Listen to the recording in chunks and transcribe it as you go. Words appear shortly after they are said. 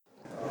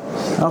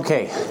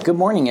Okay, good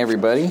morning,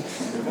 everybody.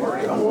 Good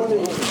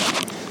morning.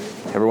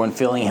 Everyone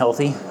feeling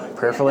healthy,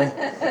 prayerfully?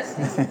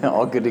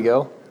 All good to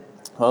go?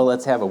 Well,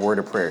 let's have a word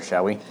of prayer,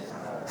 shall we?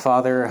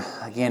 Father,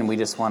 again, we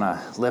just want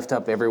to lift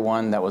up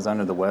everyone that was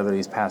under the weather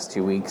these past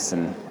 2 weeks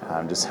and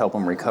just help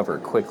them recover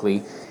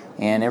quickly.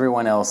 And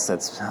everyone else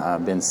that's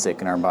been sick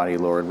in our body,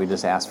 Lord, we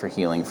just ask for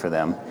healing for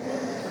them.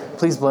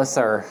 Please bless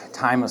our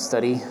time of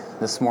study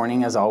this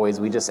morning. As always,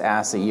 we just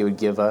ask that you would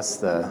give us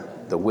the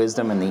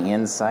wisdom and the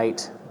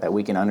insight that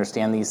we can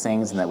understand these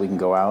things and that we can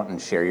go out and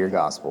share your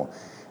gospel.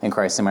 In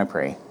Christ's name I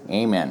pray.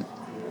 Amen.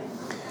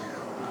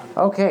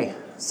 Okay,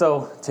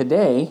 so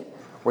today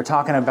we're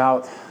talking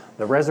about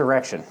the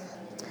resurrection.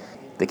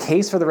 The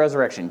case for the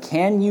resurrection.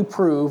 Can you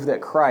prove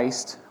that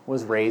Christ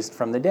was raised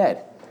from the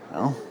dead?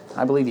 Well,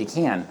 I believe you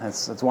can.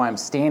 That's why I'm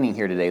standing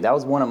here today. That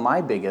was one of my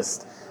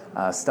biggest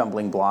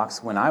stumbling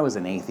blocks when I was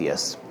an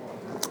atheist.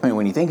 I mean,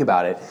 when you think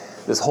about it,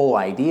 this whole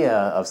idea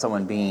of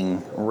someone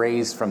being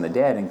raised from the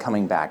dead and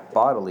coming back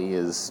bodily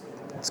it's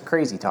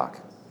crazy talk,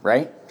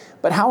 right?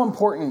 But how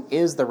important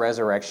is the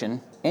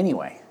resurrection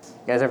anyway?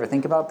 You guys ever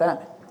think about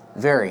that?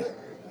 Very.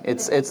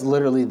 It's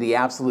literally the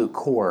absolute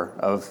core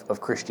of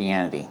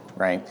Christianity,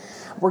 right?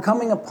 We're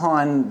coming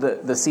upon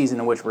the season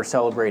in which we're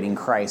celebrating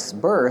Christ's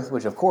birth,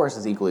 which of course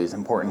is equally as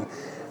important.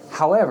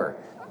 However,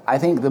 I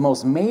think the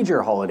most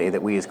major holiday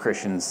that we as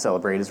Christians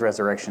celebrate is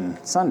Resurrection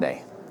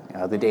Sunday,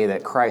 the day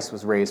that Christ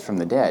was raised from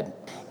the dead.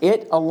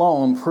 It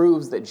alone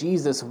proves that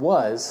Jesus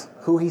was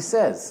who he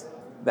says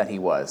that he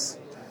was.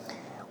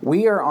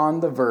 We are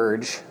on the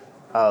verge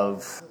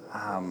of,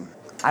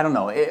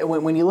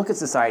 when you look at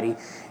society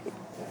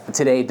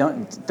today,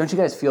 don't you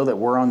guys feel that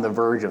we're on the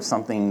verge of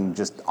something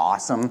just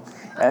awesome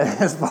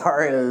as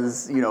far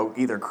as,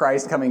 either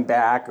Christ coming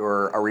back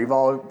or a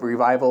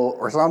revival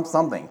or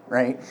something,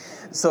 right?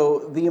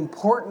 So the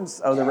importance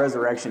of the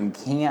resurrection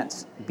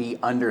can't be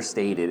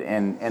understated.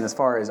 And as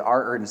far as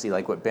our urgency,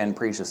 like what Ben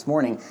preached this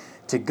morning,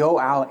 to go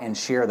out and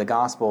share the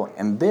gospel,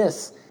 and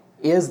this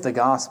is the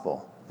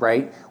gospel,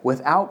 right?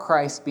 Without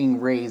Christ being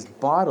raised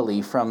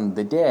bodily from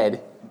the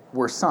dead,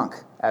 we're sunk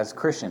as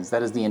Christians.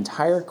 That is the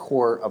entire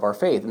core of our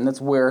faith, and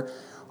that's where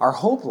our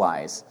hope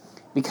lies.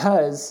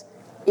 Because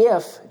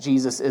if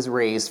Jesus is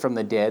raised from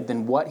the dead,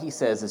 then what he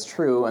says is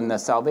true, and the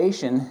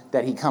salvation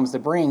that he comes to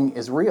bring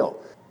is real.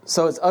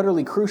 So it's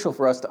utterly crucial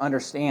for us to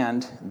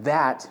understand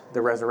that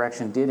the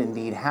resurrection did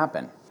indeed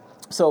happen.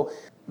 So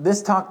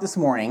this talk this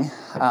morning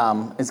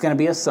is going to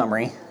be a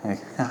summary.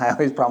 I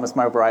always promise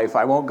my wife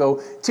I won't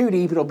go too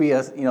deep. It'll be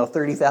a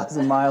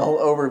 30,000 mile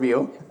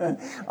overview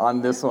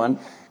on this one,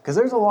 because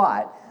there's a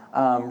lot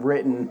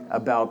written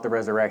about the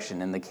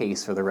resurrection and the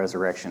case for the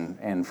resurrection.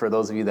 And for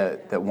those of you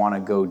that want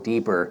to go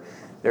deeper,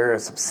 there are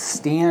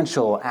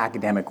substantial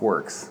academic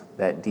works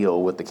that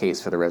deal with the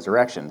case for the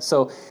resurrection.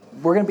 So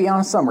we're going to be on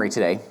a summary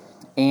today.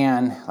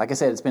 And like I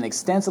said, it's been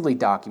extensively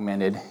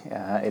documented.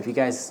 If you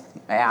guys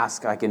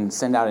ask, I can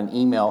send out an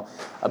email,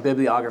 a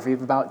bibliography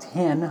of about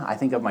 10, I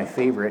think, of my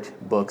favorite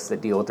books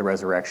that deal with the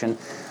resurrection.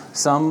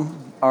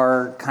 Some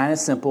are kind of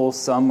simple.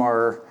 Some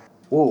are,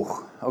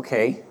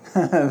 okay,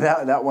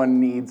 that one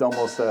needs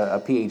almost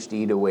a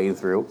PhD to wade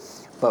through.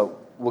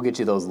 But we'll get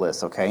you those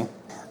lists, okay?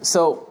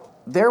 So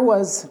there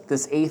was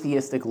this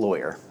atheistic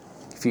lawyer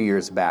a few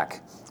years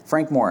back,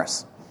 Frank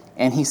Morris.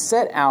 And he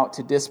set out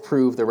to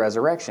disprove the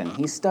resurrection.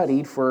 He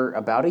studied for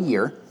about a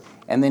year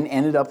and then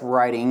ended up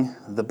writing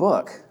the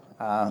book.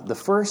 The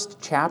first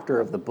chapter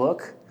of the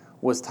book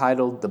was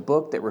titled "The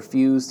Book That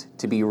Refused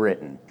to Be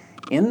Written."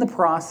 In the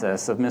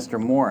process of Mr.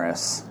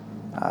 Morris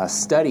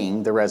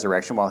studying the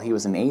resurrection while he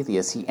was an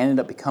atheist, he ended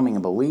up becoming a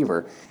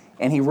believer.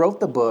 And he wrote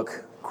the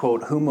book,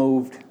 quote, "Who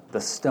Moved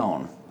the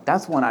Stone?"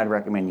 That's one I'd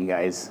recommend you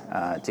guys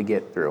to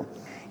get through.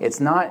 It's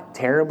not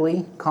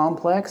terribly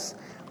complex,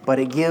 but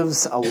it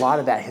gives a lot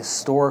of that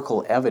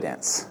historical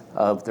evidence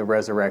of the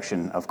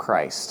resurrection of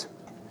Christ.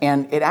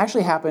 And it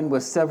actually happened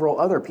with several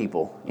other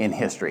people in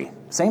history.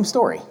 Same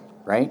story,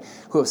 right?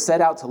 Who have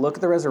set out to look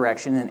at the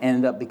resurrection and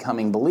ended up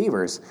becoming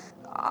believers.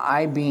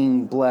 I,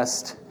 being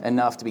blessed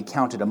enough to be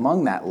counted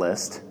among that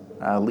list,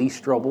 Lee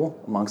Strobel,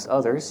 amongst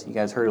others. You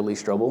guys heard of Lee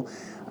Strobel.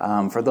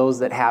 For those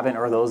that haven't,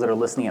 or those that are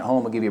listening at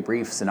home, I'll give you a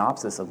brief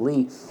synopsis of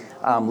Lee.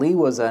 Lee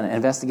was an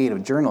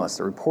investigative journalist,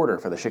 a reporter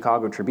for the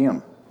Chicago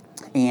Tribune.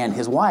 And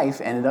his wife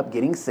ended up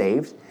getting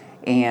saved,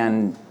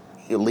 and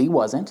Lee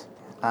wasn't.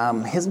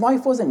 His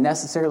wife wasn't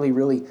necessarily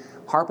really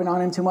harping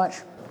on him too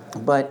much,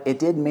 but it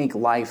did make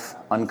life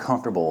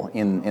uncomfortable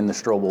in the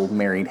Strobel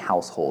married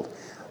household.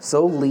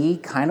 So Lee,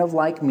 kind of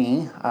like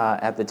me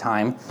at the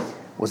time,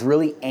 was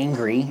really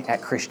angry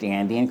at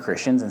Christianity and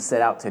Christians and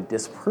set out to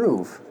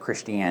disprove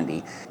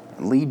Christianity.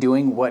 Lee,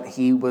 doing what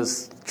he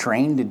was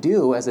trained to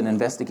do as an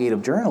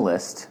investigative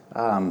journalist,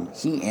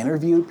 he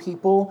interviewed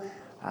people.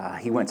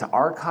 He went to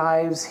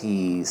archives,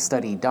 he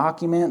studied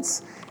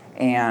documents,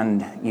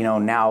 and,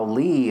 now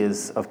Lee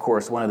is, of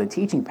course, one of the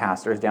teaching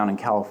pastors down in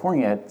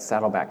California at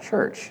Saddleback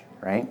Church,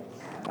 right?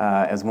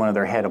 As one of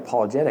their head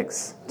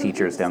apologetics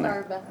teachers down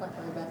there.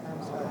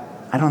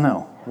 I don't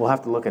know. We'll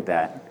have to look at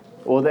that.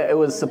 Well, it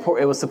was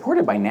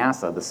supported by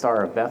NASA, the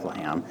Star of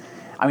Bethlehem.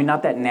 I mean,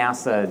 not that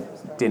NASA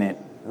didn't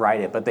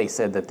write it, but they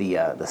said that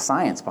the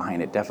science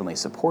behind it definitely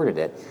supported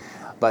it.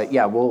 But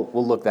yeah, we'll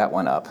look that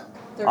one up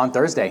on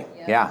Thursday.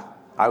 Yeah,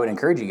 I would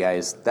encourage you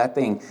guys. That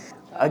thing,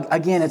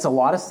 again, it's a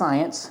lot of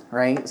science,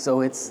 right?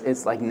 So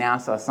it's like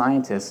NASA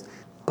scientists,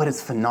 but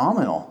it's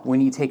phenomenal when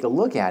you take a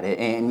look at it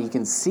and you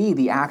can see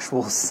the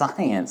actual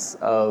science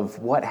of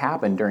what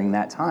happened during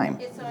that time.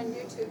 It's on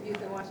YouTube. You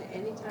can watch it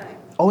anytime.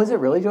 Oh, is it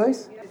really,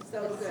 Joyce? It's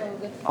so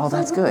good. Oh,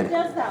 that's good. Who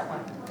does that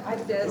one? I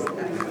does that.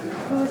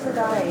 Who is the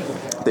guy?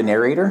 The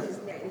narrator?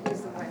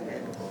 He's the one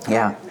that.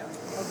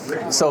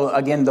 Yeah. So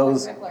again,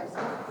 those,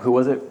 who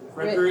was it?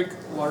 Frederick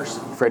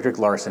Larson. Frederick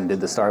Larson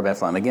did the Star of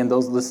Bethlehem. Again,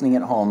 those listening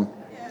at home,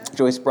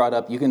 Joyce brought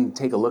up, you can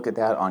take a look at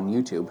that on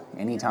YouTube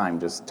anytime.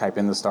 Just type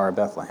in the Star of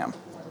Bethlehem.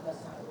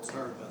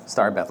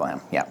 Star of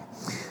Bethlehem, yeah.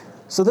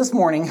 So this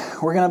morning,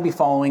 we're going to be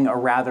following a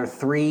rather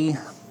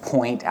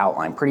 3-point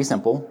outline. Pretty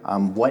simple.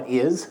 What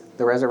is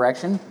the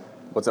resurrection?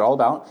 What's it all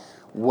about?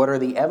 What are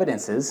the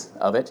evidences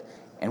of it?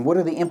 And what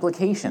are the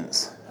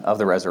implications of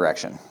the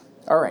resurrection?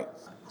 All right.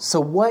 So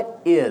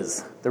what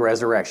is the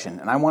resurrection?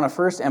 And I want to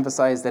first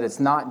emphasize that it's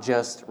not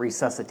just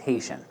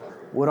resuscitation.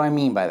 What do I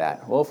mean by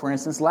that? Well, for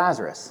instance,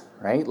 Lazarus,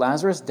 right?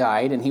 Lazarus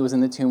died and he was in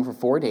the tomb for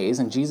 4 days,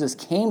 and Jesus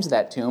came to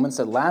that tomb and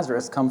said,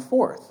 Lazarus, come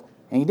forth.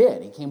 And he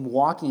did. He came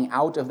walking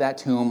out of that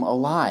tomb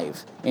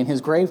alive in his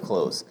grave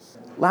clothes.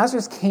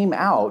 Lazarus came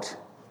out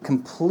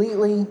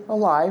completely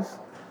alive,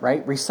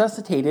 right?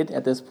 Resuscitated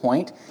at this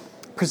point.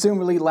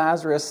 Presumably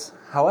Lazarus,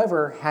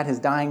 however, had his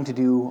dying to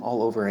do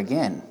all over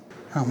again.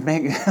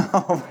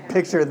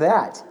 Picture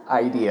that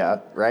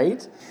idea,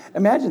 right?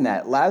 Imagine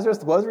that.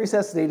 Lazarus was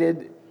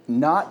resuscitated,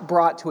 not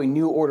brought to a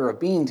new order of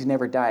being to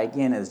never die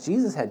again as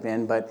Jesus had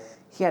been, but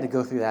he had to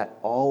go through that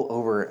all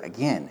over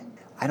again.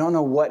 I don't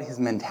know what his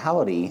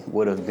mentality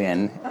would have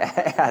been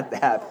at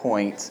that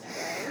point,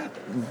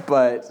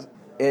 but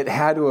it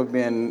had to have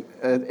been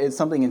it's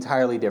something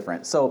entirely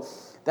different. So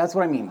that's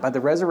what I mean. But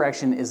the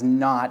resurrection is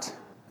not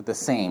the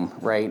same,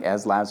 right,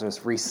 as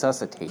Lazarus'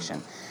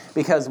 resuscitation.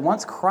 Because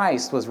once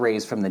Christ was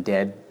raised from the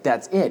dead,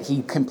 that's it.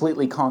 He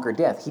completely conquered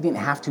death. He didn't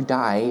have to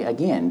die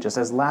again, just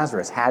as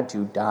Lazarus had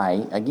to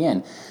die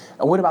again.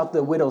 And what about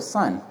the widow's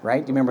son, right?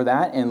 Do you remember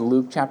that in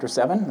Luke chapter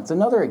 7? It's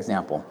another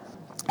example.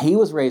 He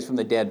was raised from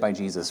the dead by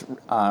Jesus,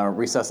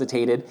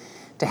 resuscitated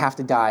to have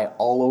to die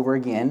all over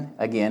again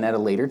at a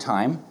later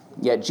time.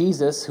 Yet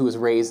Jesus, who was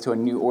raised to a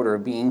new order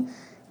of being,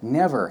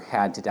 never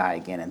had to die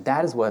again. And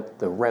that is what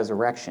the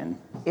resurrection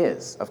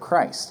is of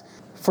Christ.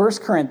 1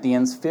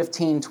 Corinthians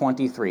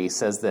 15:23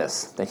 says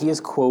this, that he is,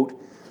 quote,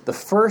 the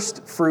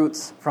first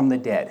fruits from the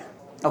dead.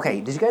 Okay,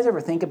 did you guys ever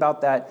think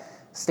about that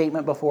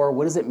statement before?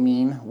 What does it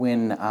mean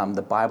when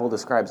the Bible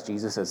describes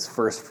Jesus as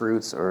first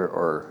fruits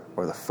or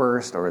the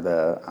first or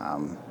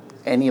the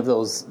any of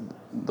those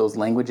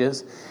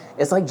languages?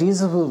 It's like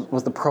Jesus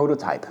was the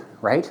prototype,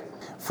 right,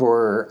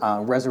 for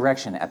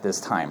resurrection at this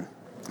time.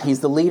 He's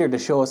the leader to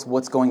show us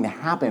what's going to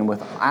happen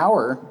with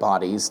our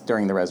bodies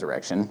during the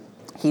resurrection.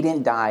 He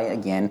didn't die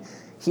again.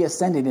 He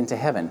ascended into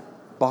heaven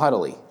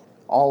bodily,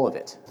 all of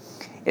it.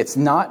 It's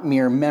not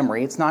mere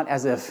memory. It's not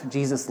as if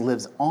Jesus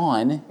lives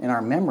on in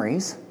our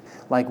memories,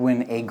 like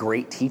when a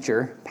great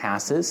teacher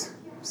passes,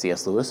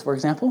 C.S. Lewis, for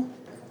example,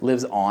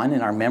 lives on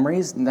in our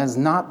memories. That's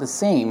not the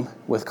same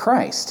with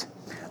Christ.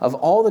 Of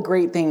all the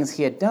great things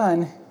he had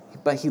done,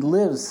 but he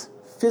lives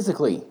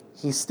physically.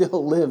 He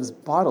still lives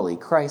bodily.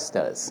 Christ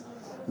does.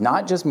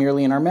 Not just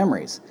merely in our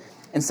memories.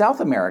 In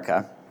South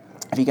America,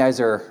 if you guys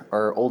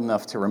are old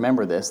enough to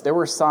remember this, there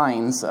were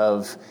signs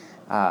of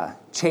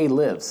Che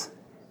lives.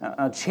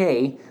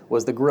 Che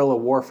was the guerrilla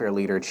warfare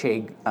leader,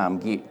 Che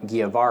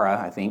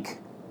Guevara, I think.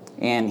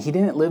 And he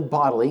didn't live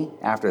bodily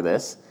after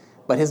this,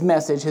 but his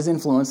message, his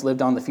influence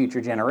lived on the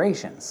future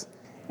generations.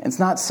 And it's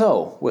not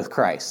so with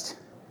Christ.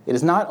 It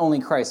is not only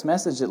Christ's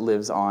message that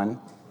lives on,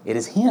 it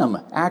is him,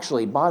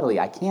 actually, bodily.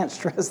 I can't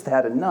stress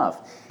that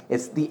enough.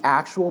 It's the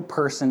actual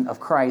person of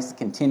Christ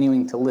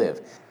continuing to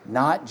live,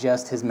 not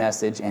just his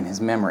message and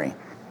his memory.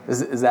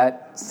 Is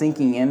that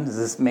sinking in? Does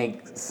this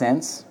make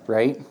sense,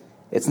 right?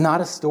 It's not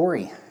a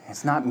story.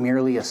 It's not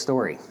merely a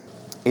story.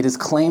 It is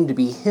claimed to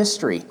be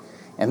history,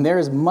 and there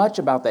is much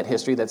about that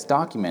history that's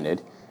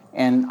documented,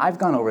 and I've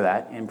gone over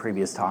that in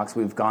previous talks.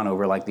 We've gone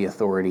over like the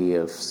authority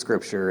of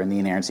Scripture and the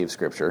inerrancy of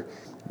Scripture,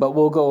 but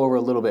we'll go over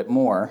a little bit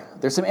more.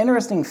 There's some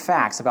interesting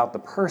facts about the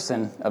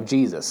person of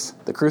Jesus,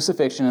 the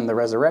crucifixion and the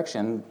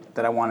resurrection,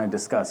 that I want to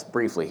discuss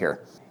briefly here.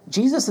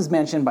 Jesus is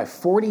mentioned by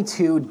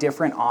 42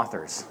 different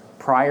authors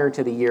prior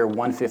to the year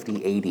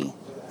 150 AD.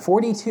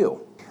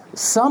 42.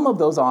 Some of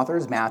those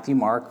authors, Matthew,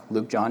 Mark,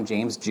 Luke, John,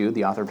 James, Jude,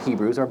 the author of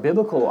Hebrews, are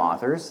biblical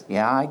authors.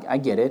 Yeah, I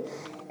get it.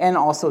 And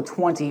also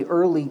 20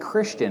 early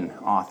Christian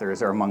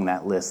authors are among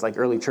that list, like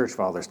early church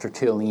fathers,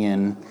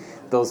 Tertullian,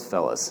 those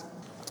fellas.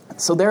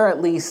 So there are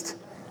at least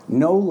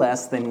no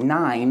less than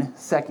 9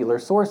 secular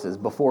sources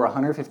before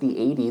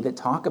 150 AD that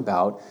talk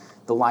about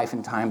the life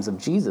and times of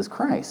Jesus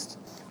Christ.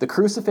 The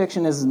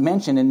crucifixion is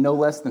mentioned in no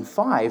less than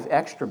 5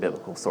 extra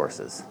biblical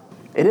sources.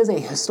 It is a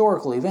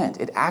historical event.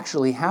 It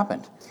actually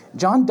happened.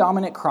 John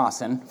Dominic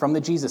Crossan from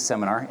the Jesus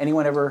Seminar.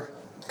 Anyone ever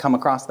come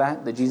across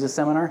that, the Jesus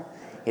Seminar?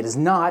 It is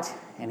not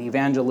an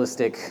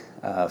evangelistic,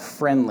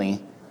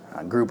 friendly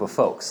group of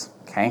folks.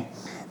 Okay,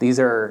 these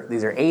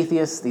are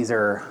atheists. These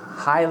are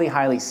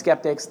highly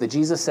skeptics. The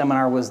Jesus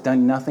Seminar was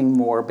done nothing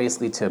more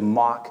basically to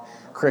mock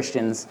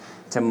Christians,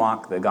 to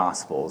mock the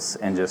Gospels,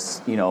 and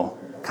just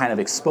kind of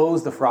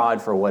expose the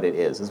fraud for what it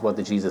is what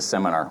the Jesus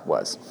Seminar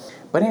was.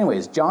 But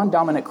anyways, John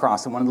Dominic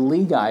Crossan, one of the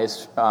lead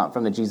guys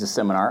from the Jesus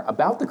Seminar,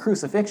 about the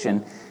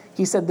crucifixion,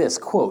 he said this,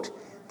 quote,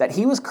 that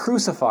he was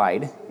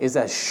crucified is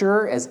as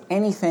sure as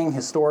anything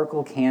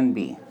historical can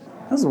be.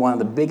 This is one of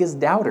the biggest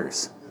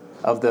doubters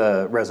of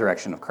the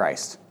resurrection of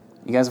Christ.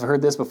 You guys have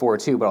heard this before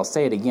too, but I'll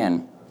say it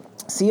again.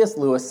 C.S.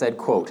 Lewis said,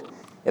 quote,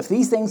 if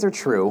these things are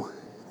true,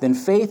 then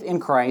faith in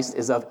Christ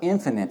is of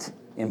infinite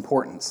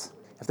importance.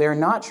 If they are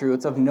not true,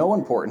 it's of no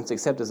importance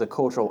except as a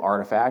cultural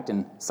artifact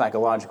and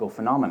psychological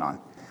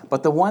phenomenon.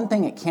 But the one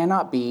thing it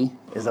cannot be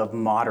is of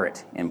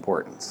moderate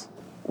importance.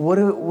 What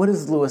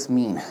does Lewis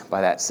mean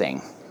by that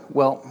saying?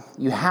 Well,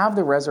 you have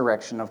the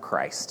resurrection of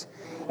Christ,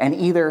 and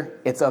either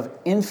it's of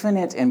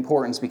infinite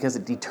importance because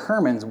it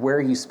determines where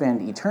you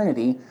spend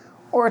eternity,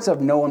 or it's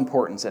of no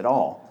importance at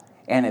all,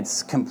 and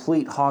it's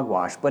complete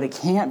hogwash, but it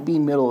can't be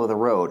middle of the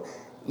road.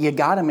 You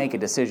got to make a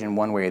decision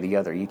one way or the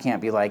other. You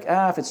can't be like,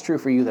 if it's true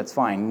for you, that's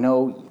fine.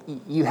 No,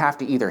 you have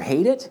to either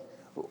hate it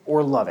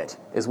or love it,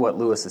 is what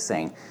Lewis is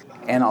saying.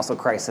 And also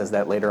Christ says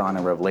that later on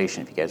in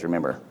Revelation, if you guys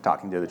remember,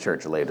 talking to the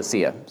church of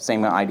Laodicea.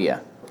 Same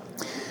idea.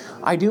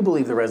 I do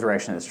believe the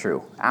resurrection is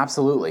true.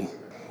 Absolutely.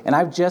 And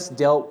I've just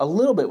dealt a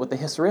little bit with the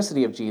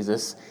historicity of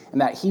Jesus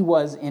and that he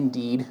was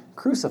indeed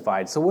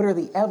crucified. So what are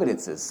the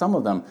evidences, some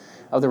of them,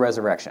 of the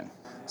resurrection?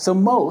 So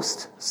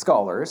most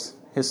scholars,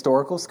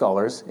 historical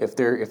scholars, if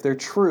they're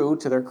true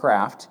to their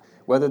craft,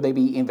 whether they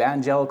be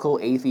evangelical,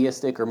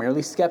 atheistic, or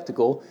merely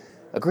skeptical,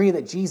 agree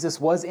that Jesus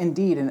was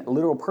indeed a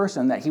literal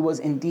person, that he was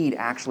indeed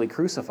actually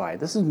crucified.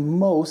 This is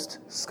most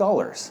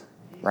scholars,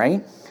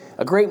 right?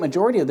 A great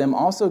majority of them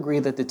also agree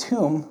that the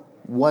tomb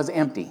was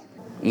empty.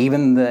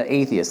 Even the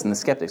atheists and the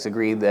skeptics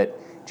agree that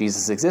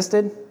Jesus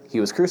existed, he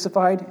was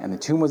crucified, and the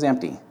tomb was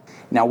empty.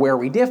 Now, where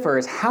we differ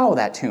is how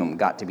that tomb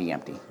got to be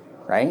empty,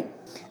 right?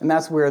 And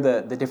that's where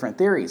the different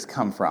theories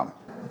come from.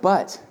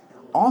 But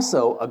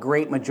also, a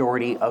great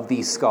majority of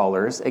these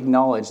scholars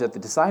acknowledge that the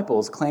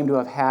disciples claim to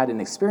have had an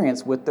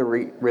experience with the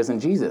risen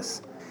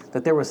Jesus,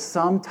 that there was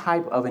some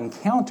type of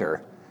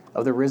encounter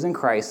of the risen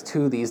Christ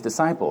to these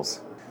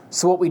disciples.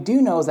 So what we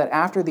do know is that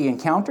after the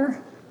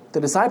encounter, the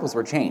disciples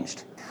were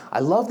changed. I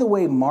love the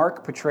way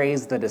Mark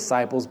portrays the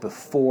disciples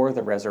before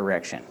the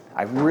resurrection.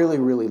 I really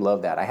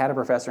love that. I had a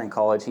professor in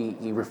college,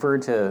 he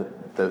referred to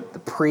the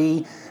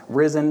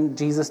pre-risen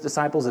Jesus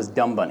disciples as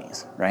dumb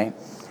bunnies, right?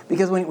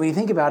 Because when you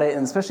think about it,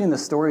 and especially in the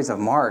stories of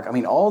Mark, I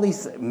mean, all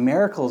these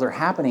miracles are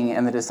happening,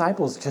 and the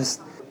disciples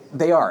just,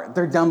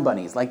 they're dumb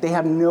bunnies. Like, they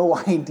have no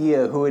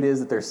idea who it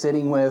is that they're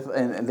sitting with,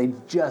 and they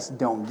just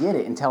don't get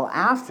it until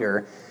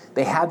after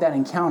they had that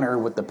encounter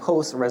with the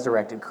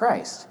post-resurrected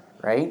Christ,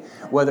 right?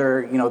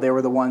 Whether, they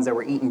were the ones that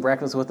were eating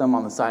breakfast with them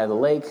on the side of the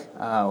lake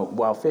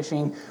while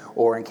fishing,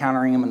 or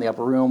encountering him in the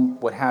upper room,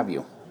 what have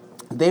you.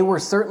 They were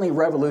certainly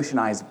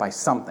revolutionized by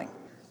something.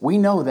 We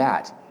know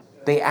that.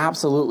 They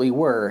absolutely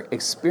were.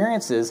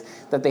 Experiences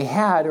that they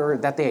had or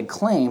that they had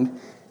claimed,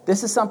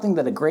 this is something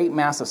that a great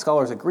mass of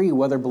scholars agree,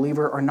 whether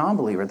believer or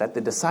non-believer, that the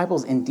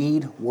disciples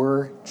indeed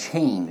were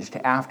changed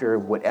after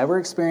whatever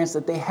experience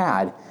that they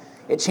had.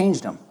 It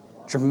changed them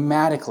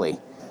dramatically.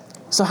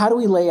 So how do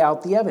we lay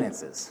out the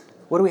evidences?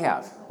 What do we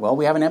have? Well,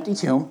 we have an empty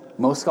tomb.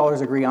 Most scholars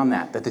agree on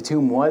that the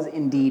tomb was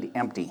indeed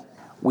empty.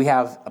 We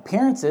have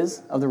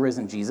appearances of the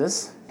risen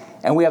Jesus,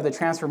 and we have the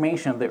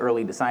transformation of the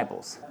early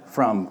disciples.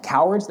 From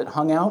cowards that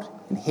hung out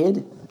and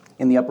hid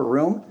in the upper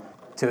room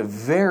to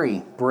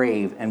very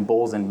brave and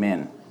bolzened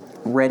men,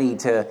 ready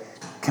to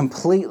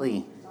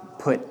completely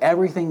put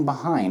everything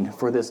behind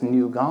for this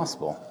new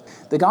gospel.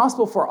 The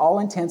gospel, for all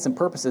intents and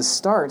purposes,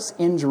 starts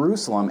in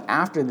Jerusalem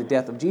after the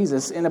death of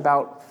Jesus in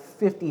about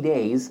 50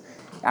 days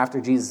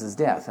after Jesus'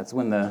 death. That's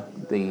when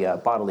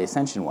the bodily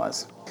ascension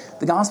was.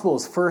 The gospel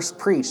was first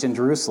preached in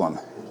Jerusalem,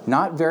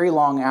 not very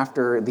long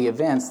after the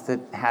events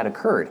that had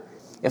occurred.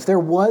 If there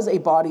was a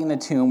body in the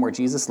tomb where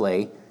Jesus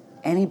lay,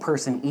 any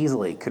person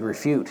easily could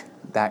refute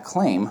that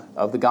claim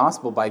of the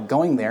gospel by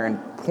going there and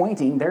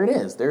pointing, there it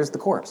is, there's the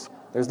corpse,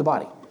 there's the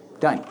body,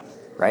 done,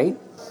 right?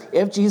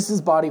 If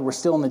Jesus' body were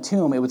still in the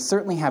tomb, it would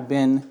certainly have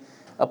been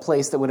a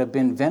place that would have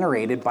been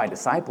venerated by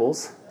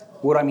disciples.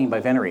 What do I mean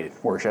by venerated?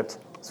 Worshipped.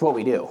 It's what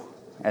we do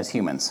as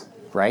humans,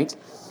 right?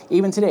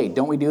 Even today,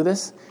 don't we do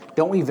this?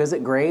 Don't we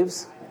visit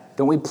graves?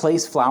 Don't we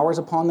place flowers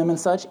upon them and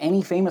such?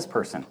 Any famous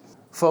person.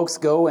 Folks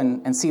go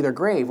and see their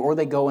grave, or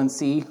they go and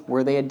see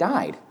where they had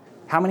died.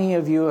 How many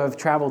of you have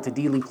traveled to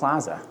Dealey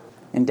Plaza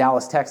in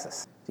Dallas,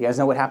 Texas? Do you guys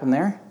know what happened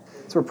there?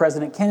 It's where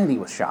President Kennedy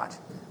was shot,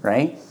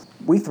 right?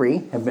 We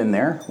three have been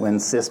there when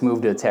Sis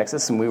moved to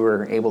Texas and we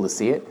were able to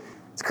see it.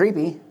 It's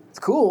creepy. It's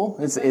cool.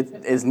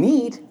 It's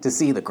neat to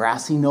see the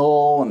grassy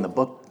knoll and the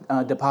book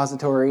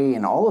depository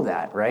and all of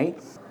that,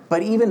 right?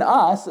 But even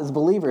us as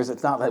believers,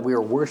 it's not that we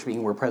were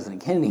worshiping where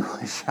President Kennedy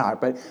was shot,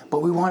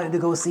 but we wanted to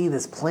go see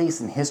this place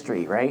in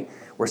history, right?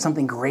 Where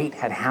something great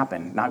had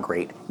happened. Not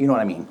great, you know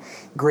what I mean.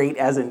 Great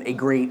as in a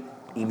great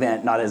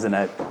event, not as in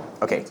a,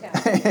 okay.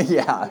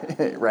 Yeah,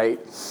 right?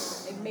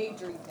 A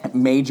major event.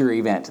 Major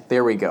event,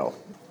 there we go.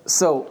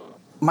 So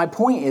my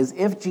point is,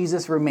 if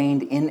Jesus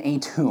remained in a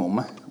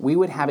tomb, we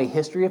would have a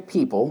history of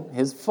people,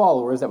 his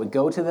followers, that would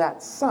go to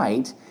that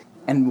site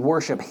and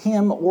worship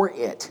him or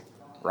it,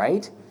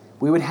 right?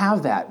 We would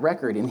have that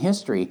record in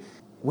history.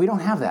 We don't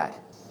have that.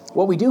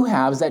 What we do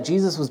have is that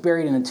Jesus was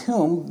buried in a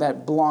tomb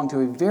that belonged to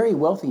a very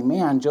wealthy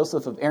man,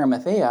 Joseph of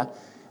Arimathea,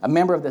 a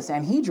member of the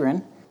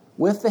Sanhedrin,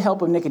 with the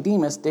help of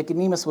Nicodemus.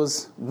 Nicodemus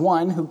was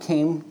one who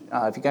came,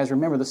 if you guys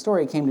remember the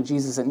story, came to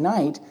Jesus at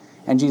night,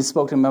 and Jesus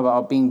spoke to him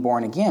about being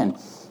born again.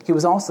 He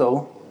was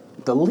also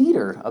the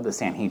leader of the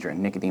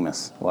Sanhedrin,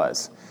 Nicodemus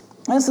was.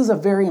 And this is a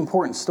very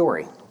important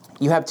story.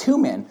 You have two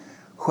men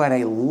who had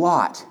a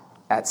lot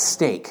at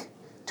stake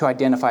to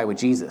identify with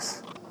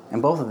Jesus,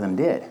 and both of them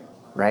did,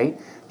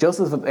 right?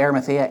 Joseph of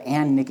Arimathea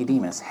and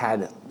Nicodemus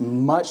had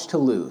much to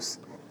lose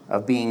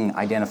of being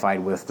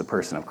identified with the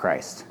person of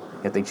Christ,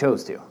 if they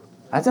chose to.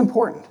 That's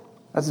important.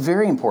 That's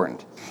very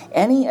important.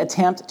 Any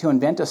attempt to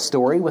invent a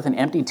story with an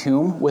empty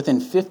tomb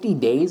within 50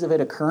 days of it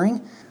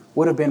occurring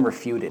would have been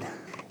refuted.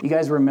 You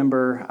guys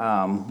remember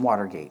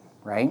Watergate,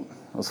 right?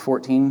 It was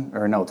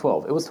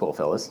 12. It was 12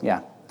 fellas,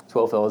 yeah.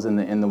 12 fellas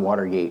in the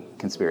Watergate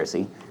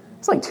conspiracy.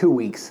 It's like 2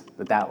 weeks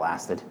that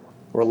lasted,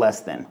 or less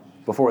than,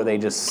 before they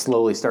just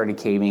slowly started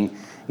caving,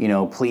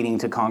 pleading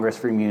to Congress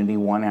for immunity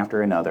one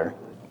after another.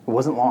 It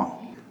wasn't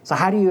long. So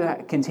how do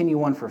you continue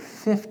one for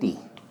 50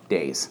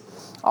 days?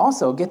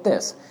 Also, get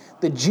this.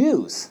 The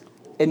Jews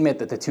admit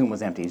that the tomb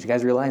was empty. Did you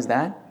guys realize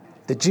that?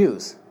 The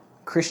Jews,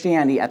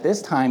 Christianity at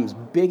this time's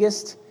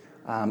biggest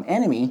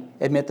enemy,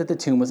 admit that the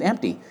tomb was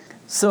empty.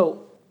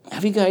 So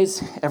have you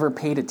guys ever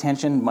paid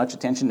much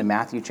attention to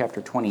Matthew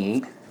chapter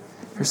 28?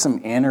 There's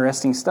some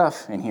interesting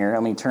stuff in here.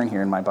 Let me turn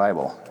here in my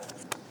Bible.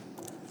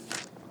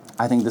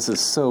 I think this is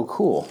so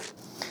cool,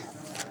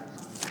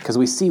 because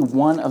we see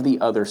one of the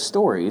other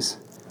stories.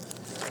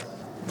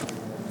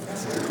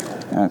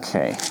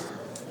 Okay.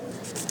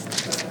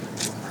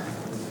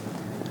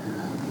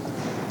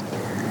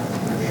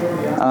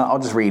 I'll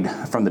just read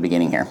from the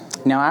beginning here.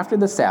 Now after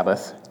the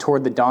Sabbath,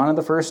 toward the dawn of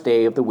the first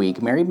day of the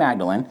week, Mary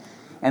Magdalene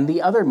and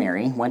the other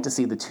Mary went to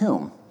see the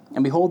tomb.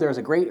 And behold, there was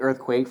a great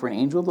earthquake, for an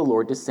angel of the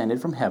Lord descended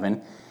from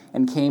heaven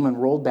and came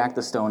and rolled back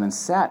the stone and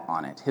sat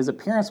on it. His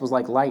appearance was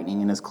like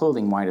lightning, and his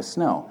clothing white as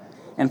snow.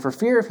 And for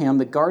fear of him,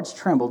 the guards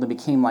trembled and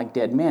became like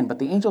dead men. But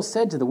the angel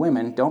said to the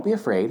women, "Don't be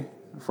afraid,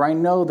 for I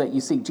know that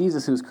you seek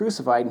Jesus who is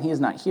crucified, and he is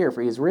not here,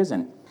 for he is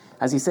risen.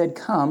 As he said,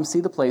 come, see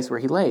the place where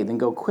he lay. Then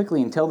go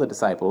quickly and tell the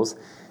disciples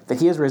that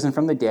he is risen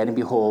from the dead, and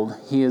behold,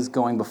 he is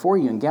going before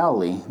you in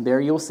Galilee.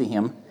 There you will see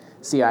him.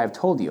 See, I have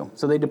told you."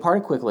 So they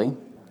departed quickly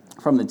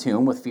from the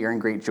tomb with fear and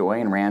great joy,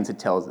 and ran to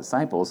tell his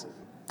disciples.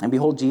 And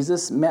behold,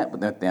 Jesus met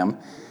with them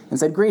and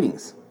said,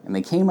 "Greetings." And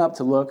they came up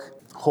to look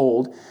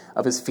hold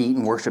of his feet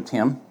and worshipped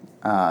him.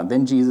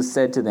 Then Jesus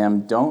said to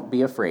them, "Don't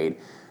be afraid.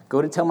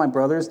 Go to tell my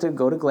brothers to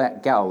go to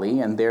Galilee,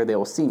 and there they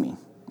will see me."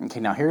 Okay,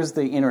 now here's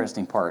the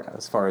interesting part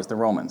as far as the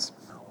Romans.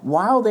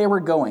 While they were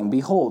going,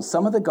 behold,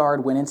 some of the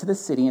guard went into the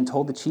city and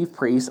told the chief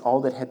priests all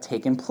that had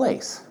taken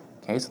place.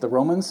 Okay, so the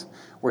Romans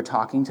were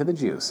talking to the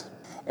Jews.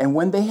 And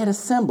when they had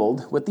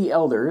assembled with the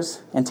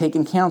elders and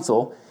taken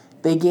counsel,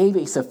 they gave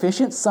a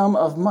sufficient sum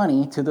of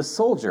money to the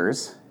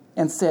soldiers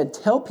and said,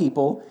 "Tell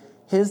people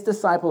his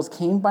disciples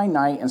came by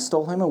night and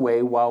stole him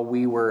away while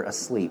we were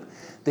asleep."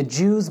 The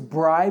Jews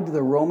bribed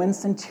the Roman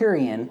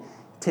centurion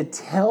to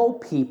tell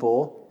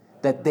people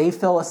that they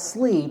fell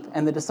asleep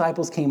and the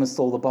disciples came and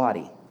stole the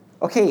body.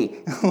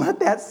 Okay, let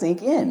that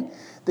sink in.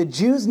 The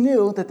Jews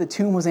knew that the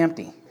tomb was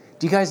empty.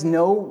 Do you guys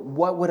know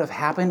what would have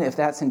happened if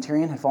that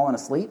centurion had fallen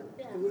asleep?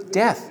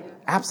 Death,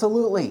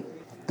 absolutely.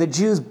 The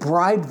Jews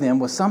bribed them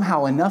with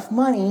somehow enough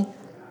money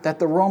that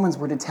the Romans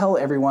were to tell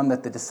everyone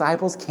that the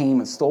disciples came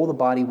and stole the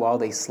body while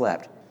they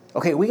slept.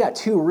 Okay, we got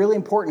two really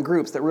important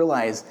groups that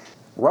realize,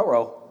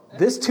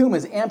 this tomb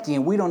is empty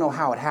and we don't know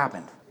how it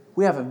happened.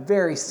 We have a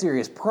very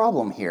serious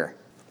problem here.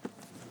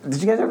 Did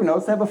you guys ever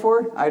notice that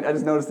before? I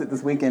just noticed it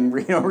this weekend,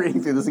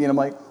 reading through this again. I'm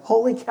like,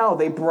 holy cow,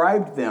 they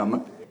bribed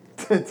them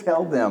to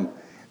tell them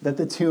that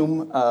the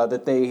tomb,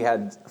 that they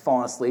had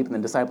fallen asleep and the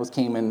disciples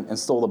came in and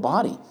stole the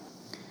body.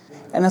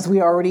 And as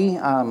we already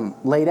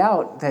laid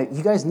out, that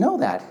you guys know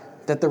that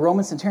the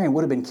Roman centurion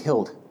would have been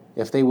killed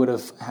if they would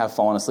have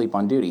fallen asleep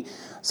on duty.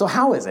 So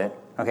how is it,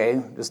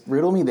 okay, just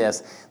riddle me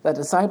this, that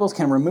disciples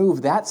can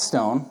remove that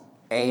stone,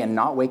 and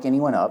not wake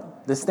anyone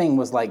up? This thing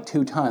was like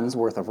 2 tons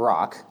worth of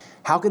rock.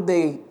 How could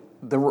the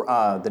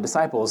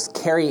disciples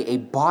carry a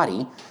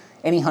body?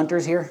 Any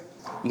hunters here?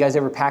 You guys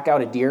ever pack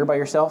out a deer by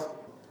yourself?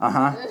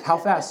 How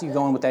fast are you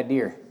going with that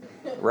deer?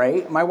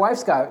 Right? My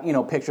wife's got,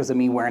 pictures of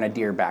me wearing a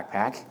deer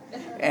backpack.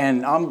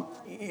 And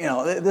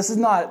this is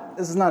not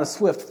a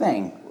swift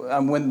thing.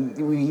 When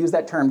we use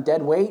that term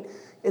dead weight,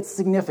 it's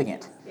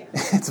significant.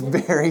 It's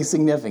very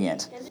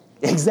significant.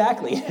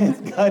 Exactly.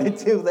 It's gutted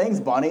too. Thanks,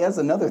 Bonnie. That's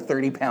another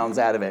 30 pounds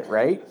out of it,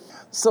 right?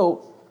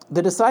 So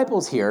the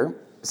disciples here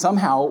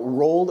somehow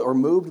rolled or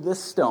moved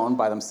this stone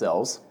by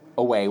themselves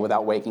away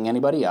without waking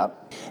anybody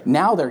up.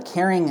 Now they're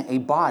carrying a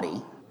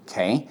body,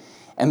 okay?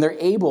 And they're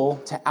able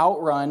to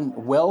outrun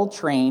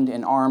well-trained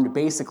and armed,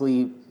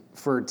 basically,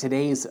 for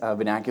today's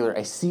vernacular,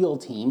 a SEAL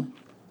team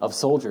of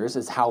soldiers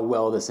is how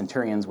well the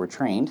centurions were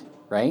trained,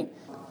 right?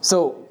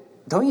 So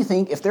don't you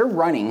think if they're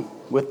running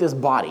with this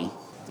body,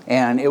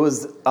 and it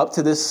was up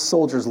to this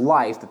soldier's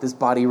life that this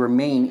body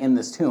remain in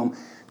this tomb,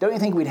 don't you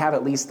think we'd have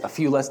at least a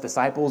few less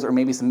disciples or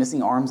maybe some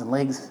missing arms and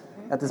legs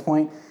at this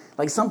point?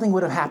 Like something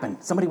would have happened.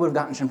 Somebody would have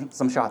gotten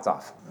some shots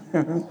off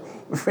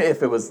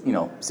if it was,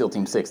 SEAL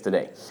Team 6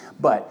 today.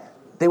 But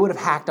they would have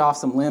hacked off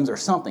some limbs or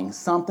something.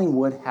 Something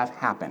would have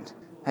happened.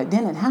 That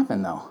didn't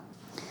happen, though.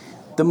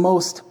 The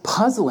most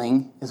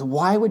puzzling is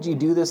why would you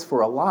do this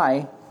for a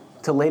lie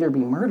to later be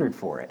murdered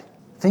for it?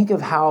 Think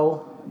of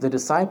how the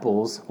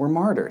disciples were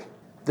martyred.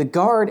 The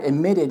guard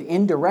admitted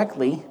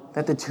indirectly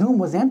that the tomb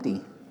was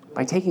empty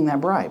by taking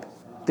that bribe.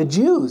 The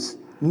Jews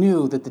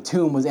knew that the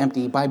tomb was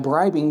empty by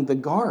bribing the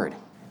guard.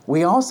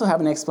 We also have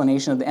an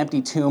explanation of the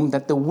empty tomb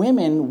that the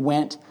women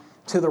went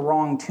to the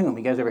wrong tomb.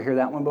 You guys ever hear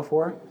that one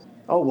before?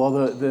 Oh, well,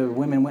 the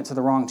women went to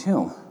the wrong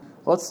tomb.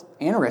 Well, it's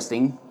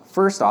interesting,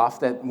 first off,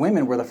 that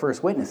women were the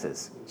first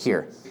witnesses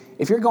here.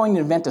 If you're going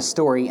to invent a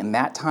story in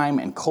that time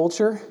and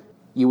culture,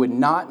 you would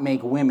not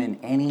make women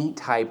any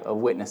type of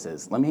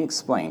witnesses. Let me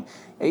explain.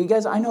 You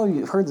guys, I know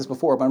you've heard this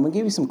before, but I'm going to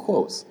give you some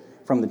quotes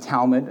from the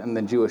Talmud and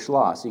the Jewish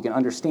law so you can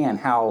understand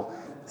how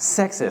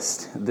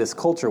sexist this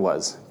culture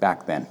was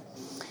back then.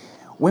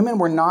 Women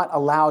were not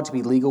allowed to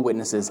be legal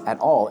witnesses at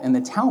all. In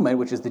the Talmud,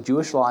 which is the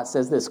Jewish law, it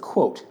says this,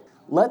 quote,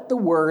 "Let the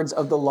words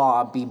of the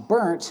law be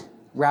burnt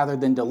rather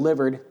than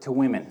delivered to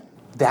women."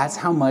 That's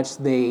how much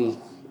they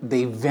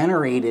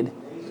venerated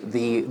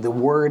the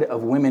word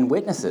of women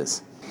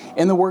witnesses.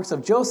 In the works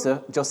of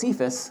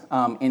Josephus,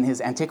 in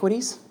his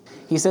Antiquities,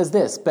 he says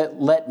this,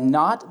 "But let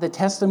not the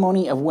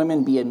testimony of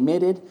women be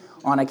admitted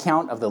on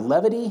account of the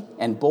levity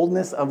and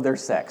boldness of their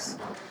sex."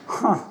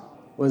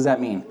 What does that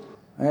mean?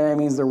 It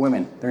means they're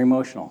women. They're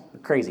emotional.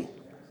 They're crazy.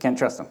 Can't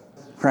trust them.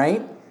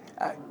 Right?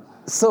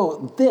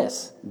 So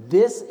this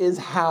is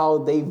how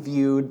they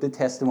viewed the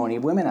testimony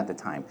of women at the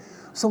time.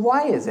 So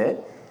why is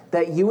it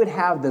that you would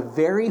have the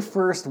very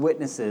first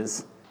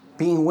witnesses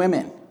being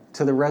women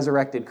to the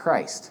resurrected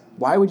Christ?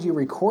 Why would you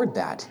record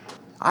that?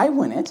 I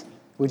wouldn't.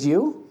 Would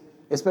you?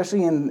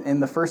 Especially in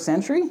the first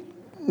century?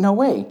 No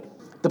way.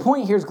 The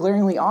point here is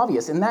glaringly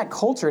obvious. In that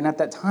culture and at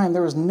that time,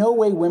 there was no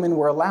way women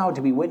were allowed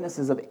to be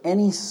witnesses of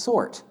any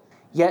sort.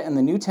 Yet in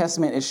the New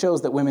Testament, it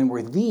shows that women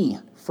were the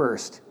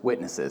first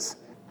witnesses.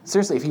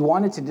 Seriously, if you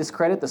wanted to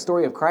discredit the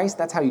story of Christ,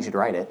 that's how you should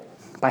write it,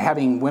 by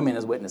having women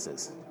as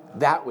witnesses.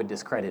 That would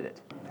discredit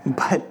it.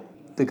 But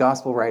the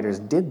gospel writers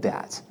did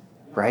that,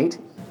 right?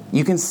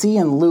 You can see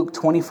in Luke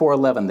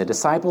 24:11, the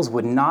disciples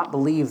would not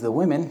believe the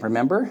women,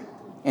 remember,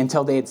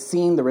 until they had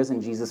seen the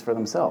risen Jesus for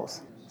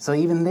themselves. So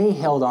even they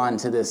held on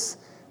to this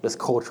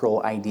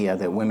cultural idea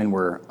that women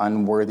were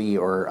unworthy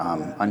or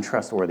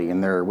untrustworthy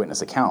in their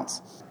witness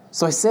accounts.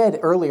 So I said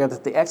earlier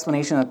that the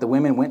explanation that the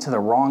women went to the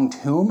wrong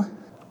tomb,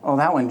 well,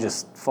 that one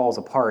just falls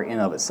apart in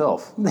and of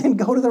itself. Then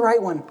go to the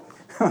right one,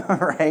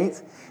 right?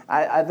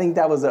 I think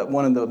that was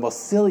one of the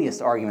most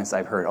silliest arguments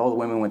I've heard. Oh, the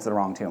women went to the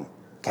wrong tomb.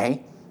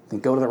 Okay, then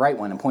go to the right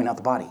one and point out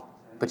the body.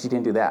 But you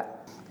didn't do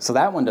that. So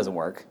that one doesn't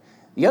work.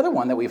 The other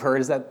one that we've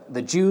heard is that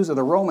the Jews or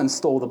the Romans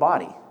stole the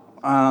body.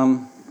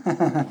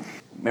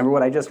 Remember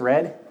what I just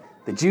read?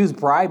 The Jews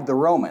bribed the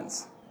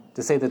Romans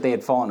to say that they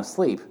had fallen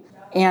asleep.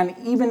 And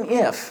even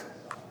if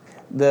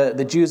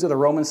the Jews or the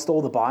Romans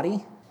stole the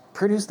body,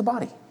 produce the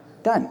body.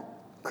 Done.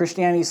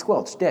 Christianity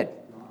squelched, dead.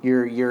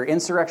 Your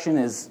insurrection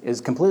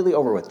is completely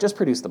over with. Just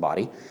produce the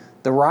body.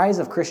 The rise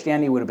of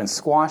Christianity would have been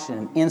squashed in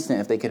an instant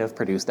if they could have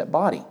produced that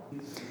body.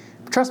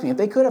 Trust me, if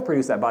they could have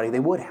produced that body, they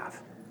would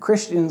have.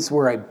 Christians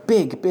were a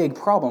big, big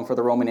problem for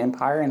the Roman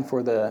Empire and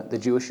for the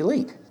Jewish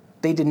elite.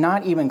 They did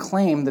not even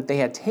claim that they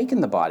had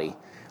taken the body.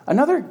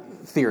 Another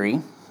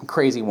theory,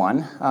 crazy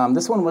one,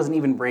 this one wasn't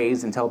even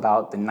raised until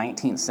about the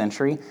 19th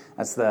century.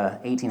 That's the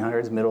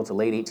 1800s, middle to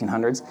late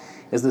 1800s,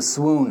 is the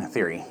swoon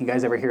theory. You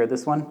guys ever hear of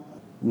this one?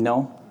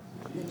 No?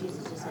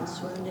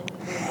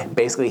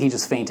 Basically, he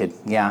just fainted,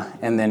 yeah,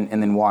 and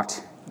then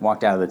walked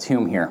out of the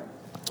tomb here.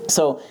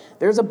 So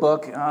there's a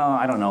book,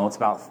 I don't know, it's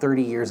about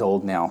 30 years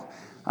old now,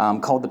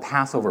 called The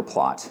Passover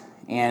Plot,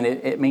 and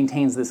it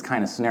maintains this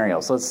kind of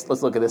scenario. So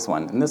let's look at this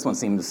one, and this one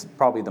seems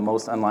probably the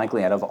most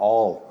unlikely out of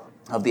all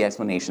of the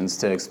explanations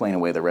to explain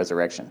away the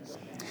resurrection.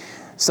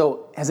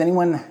 So has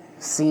anyone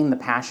seen The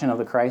Passion of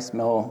the Christ,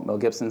 Mel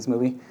Gibson's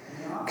movie?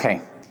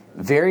 Okay,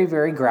 very,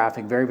 very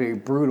graphic, very, very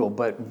brutal,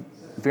 but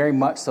very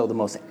much so the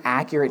most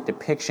accurate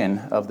depiction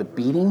of the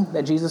beating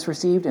that Jesus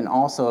received and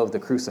also of the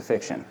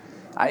crucifixion.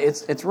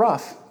 It's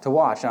rough to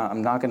watch,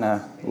 I'm not going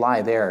to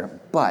lie there,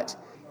 but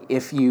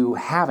if you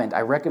haven't,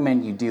 I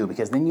recommend you do,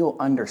 because then you'll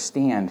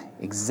understand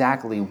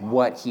exactly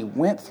what he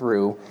went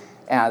through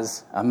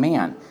as a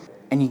man.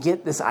 And you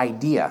get this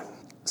idea.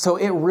 So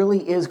it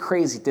really is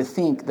crazy to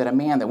think that a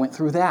man that went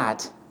through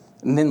that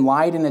and then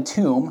lied in a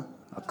tomb,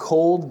 a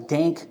cold,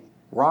 dank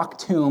rock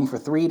tomb for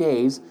 3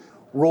 days,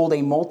 rolled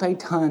a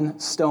multi-ton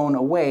stone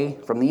away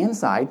from the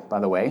inside, by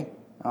the way.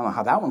 I don't know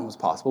how that one was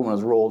possible when it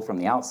was rolled from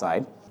the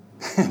outside.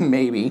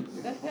 Maybe.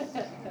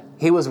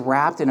 He was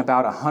wrapped in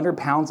about 100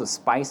 pounds of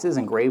spices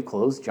and grave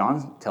clothes,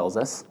 John tells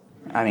us.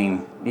 I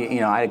mean,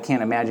 I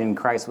can't imagine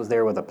Christ was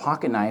there with a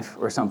pocket knife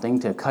or something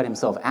to cut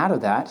himself out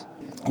of that.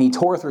 And he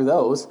tore through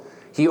those.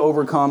 He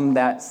overcome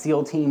that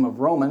SEAL team of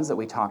Romans that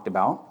we talked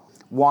about,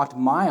 walked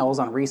miles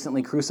on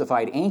recently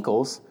crucified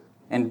ankles,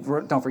 and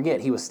don't forget,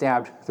 he was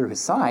stabbed through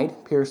his side,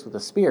 pierced with a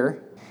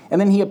spear.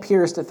 And then he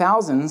appears to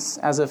thousands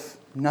as if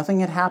nothing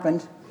had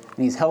happened,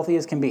 and he's healthy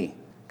as can be.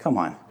 Come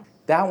on.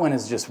 That one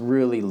is just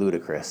really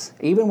ludicrous.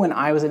 Even when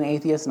I was an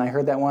atheist and I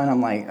heard that one,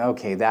 I'm like,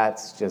 okay,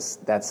 that's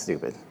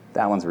stupid.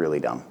 That one's really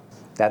dumb.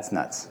 That's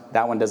nuts.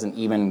 That one doesn't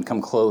even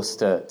come close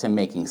to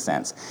making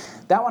sense.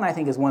 That one, I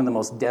think, is one of the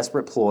most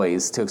desperate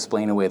ploys to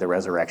explain away the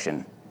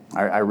resurrection.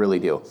 I really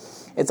do.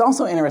 It's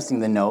also interesting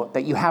to note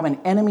that you have an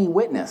enemy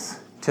witness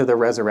to the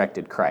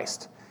resurrected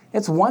Christ.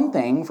 It's one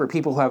thing for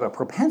people who have a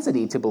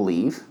propensity to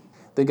believe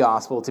the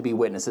gospel to be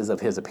witnesses of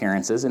his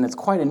appearances, and it's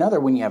quite another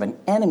when you have an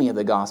enemy of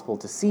the gospel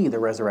to see the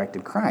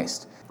resurrected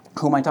Christ.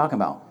 Who am I talking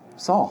about?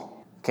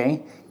 Saul.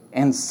 Okay?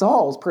 And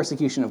Saul's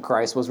persecution of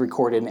Christ was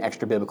recorded in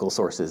extra-biblical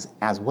sources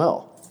as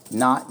well,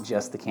 not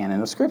just the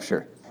canon of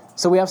Scripture.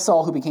 So we have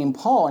Saul who became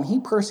Paul, and he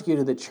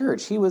persecuted the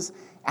church. He was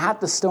at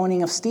the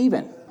stoning of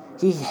Stephen.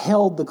 He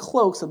held the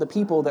cloaks of the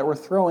people that were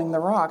throwing the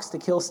rocks to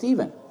kill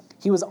Stephen.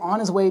 He was on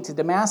his way to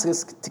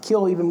Damascus to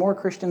kill even more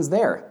Christians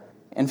there.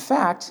 In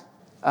fact,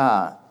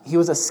 he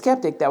was a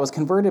skeptic that was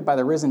converted by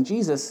the risen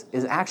Jesus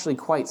is actually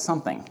quite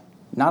something.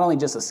 Not only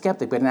just a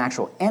skeptic, but an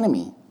actual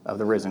enemy of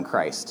the risen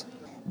Christ.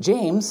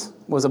 James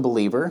was a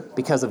believer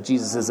because of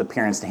Jesus'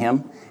 appearance to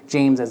him.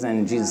 James as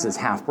in Jesus'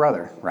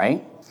 half-brother,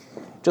 right?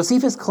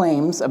 Josephus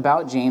claims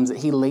about James that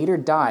he later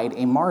died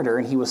a martyr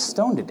and he was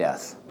stoned to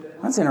death.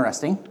 That's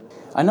interesting.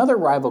 Another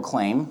rival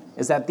claim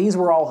is that these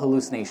were all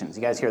hallucinations.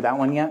 You guys hear that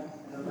one yet?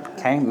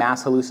 Okay,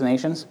 mass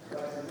hallucinations.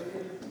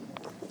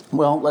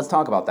 Well, let's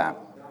talk about that.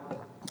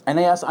 And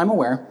yes, I'm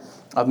aware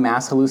of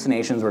mass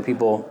hallucinations where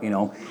people,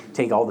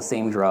 take all the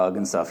same drug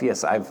and stuff.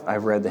 Yes,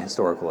 I've read the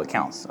historical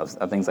accounts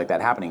of things like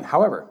that happening.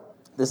 However,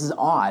 this is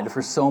odd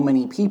for so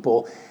many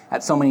people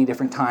at so many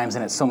different times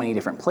and at so many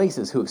different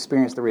places who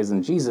experience the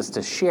risen Jesus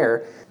to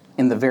share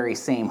in the very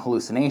same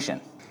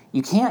hallucination.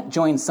 You can't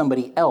join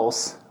somebody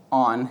else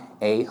on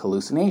a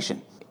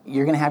hallucination.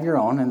 You're going to have your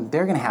own, and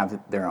they're going to have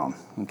their own.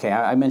 Okay,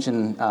 I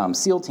mentioned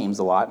SEAL teams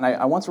a lot, and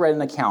I once read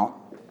an account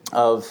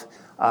of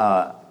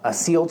a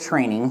SEAL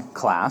training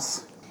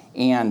class,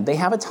 and they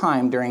have a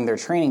time during their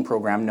training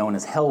program known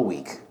as Hell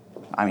Week.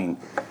 I mean,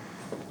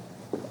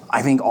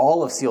 I think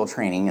all of SEAL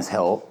training is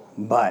hell,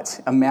 but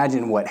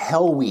imagine what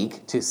Hell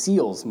Week to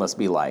SEALs must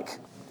be like.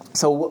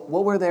 So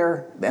what were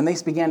there? And they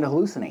began to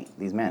hallucinate,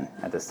 these men,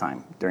 at this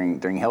time,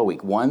 during Hell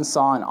Week. One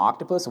saw an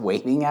octopus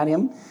waving at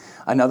him.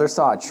 Another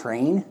saw a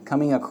train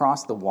coming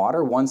across the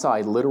water. One saw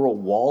a literal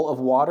wall of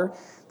water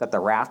that the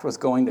raft was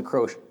going to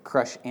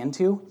crush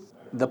into.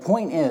 The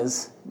point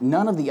is,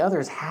 none of the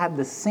others had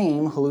the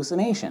same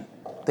hallucination.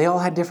 They all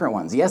had different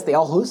ones. Yes, they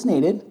all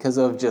hallucinated because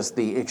of just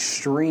the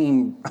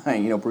extreme,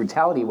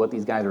 brutality of what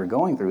these guys were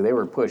going through. They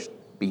were pushed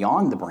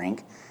beyond the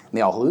brink.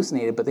 They all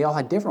hallucinated, but they all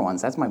had different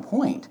ones. That's my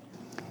point.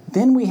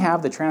 Then we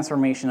have the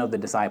transformation of the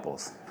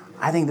disciples.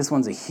 I think this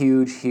one's a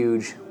huge,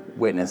 huge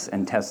witness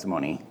and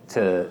testimony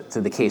to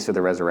the case for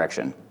the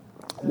resurrection.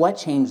 What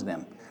changed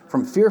them?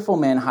 From fearful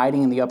men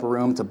hiding in the upper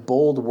room to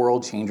bold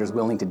world changers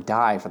willing to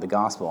die for the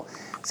gospel.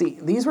 See,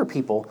 these were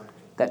people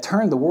that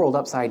turned the world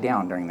upside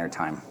down during their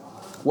time.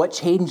 What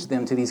changed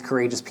them to these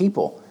courageous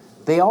people?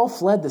 They all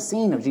fled the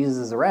scene of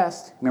Jesus'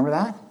 arrest. Remember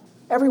that?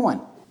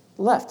 Everyone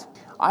left.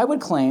 I would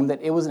claim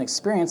that it was an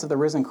experience of the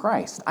risen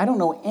Christ. I don't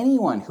know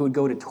anyone who would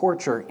go to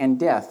torture and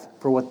death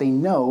for what they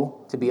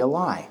know to be a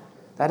lie.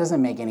 That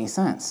doesn't make any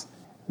sense.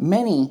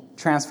 Many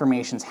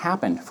transformations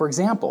happened. For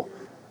example,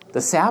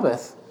 the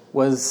Sabbath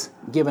was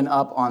given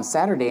up on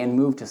Saturday and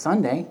moved to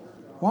Sunday.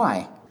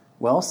 Why?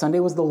 Well, Sunday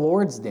was the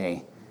Lord's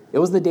day. It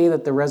was the day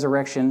that the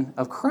resurrection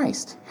of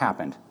Christ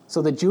happened.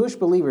 So the Jewish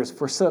believers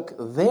forsook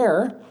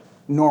their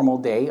normal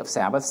day of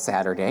Sabbath,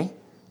 Saturday,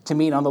 to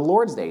meet on the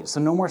Lord's day.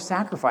 So no more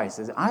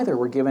sacrifices either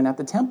were given at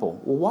the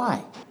temple. Well,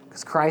 why?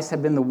 Because Christ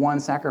had been the one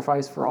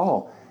sacrifice for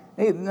all.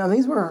 Now,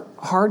 these were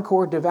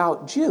hardcore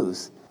devout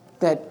Jews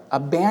that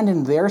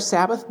abandoned their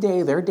Sabbath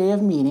day, their day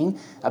of meeting,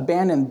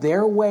 abandoned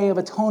their way of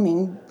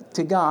atoning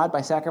to God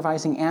by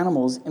sacrificing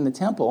animals in the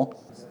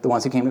temple, the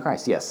ones who came to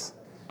Christ. Yes.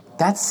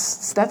 That's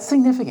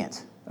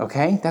significant,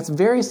 okay? That's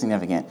very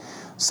significant.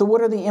 So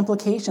what are the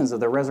implications of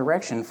the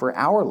resurrection for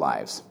our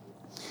lives?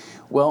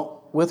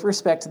 Well, with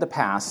respect to the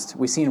past,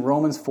 we see in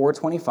Romans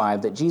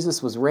 4:25 that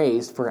Jesus was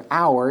raised for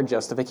our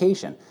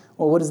justification.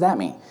 Well, what does that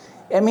mean?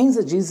 It means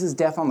that Jesus'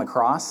 death on the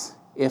cross,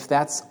 if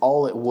that's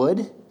all it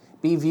would,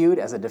 be viewed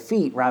as a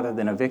defeat rather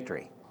than a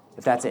victory.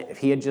 If that's it, if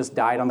he had just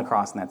died on the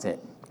cross and that's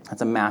it,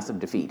 that's a massive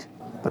defeat.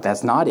 But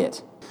that's not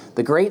it.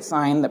 The great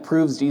sign that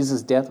proves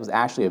Jesus' death was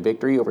actually a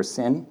victory over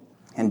sin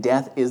and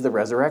death is the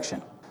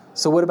resurrection.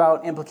 So what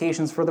about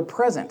implications for the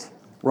present?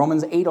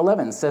 Romans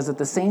 8:11 says that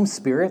the same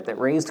Spirit that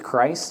raised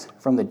Christ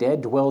from the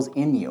dead dwells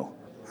in you.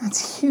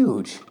 That's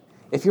huge.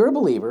 If you're a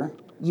believer,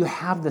 you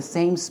have the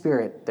same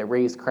Spirit that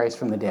raised Christ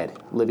from the dead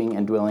living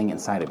and dwelling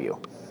inside of you.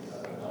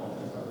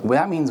 Well,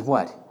 that means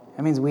what?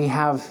 That means we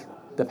have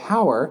the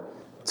power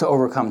to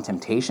overcome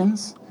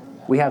temptations.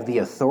 We have the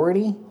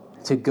authority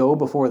to go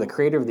before the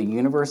creator of the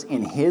universe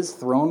in his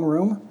throne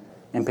room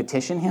and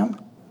petition him.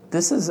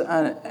 This is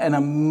an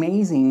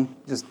amazing,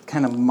 just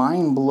kind of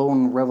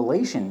mind-blowing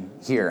revelation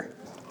here.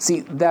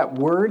 See, that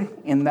word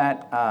in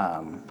that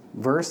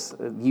verse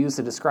used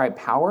to describe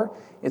power,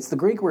 it's the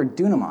Greek word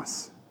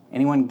dunamis.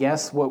 Anyone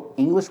guess what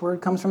English word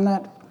comes from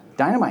that?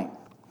 Dynamite.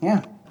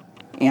 Yeah.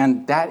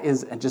 And that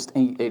is just,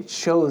 it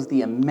shows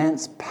the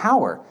immense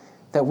power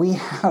that we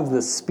have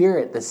the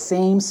Spirit, the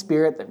same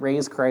Spirit that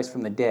raised Christ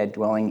from the dead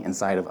dwelling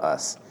inside of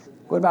us.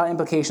 What about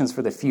implications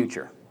for the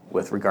future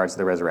with regards to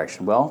the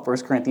resurrection? Well,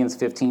 1 Corinthians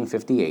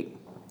 15:58.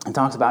 It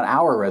talks about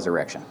our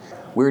resurrection.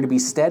 We're to be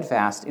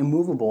steadfast,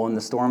 immovable in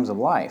the storms of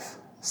life.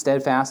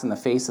 Steadfast in the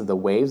face of the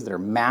waves that are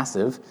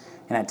massive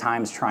and at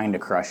times trying to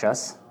crush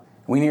us.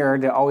 We are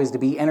to always to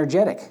be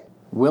energetic,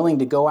 willing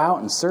to go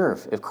out and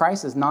serve. If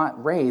Christ is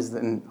not raised,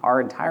 then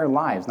our entire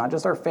lives, not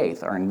just our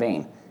faith, are in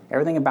vain.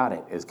 Everything about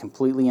it is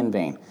completely in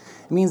vain.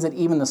 It means that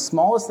even the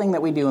smallest thing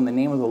that we do in the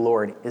name of the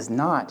Lord is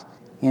not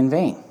in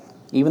vain.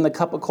 Even the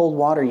cup of cold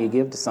water you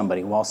give to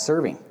somebody while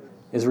serving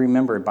is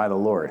remembered by the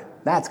Lord.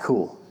 That's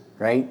cool,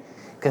 right?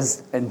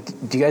 Because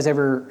do you guys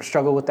ever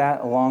struggle with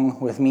that along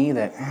with me?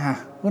 That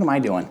what am I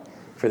doing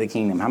for the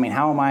kingdom? I mean,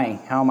 how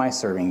am I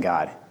serving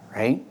God,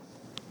 right?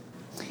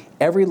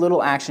 Every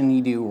little action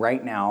you do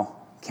right now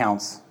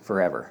counts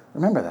forever.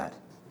 Remember that.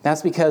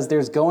 That's because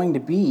there's going to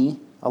be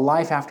a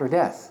life after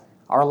death.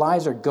 Our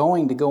lives are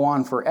going to go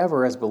on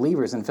forever as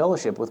believers in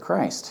fellowship with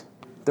Christ.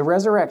 The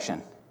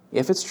resurrection,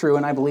 if it's true,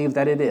 and I believe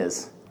that it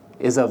is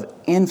of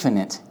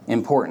infinite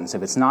importance.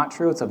 If it's not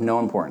true, it's of no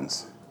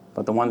importance.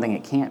 But the one thing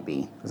it can't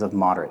be is of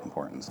moderate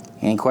importance.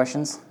 Any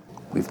questions?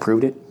 We've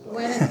proved it.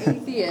 When an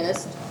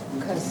atheist,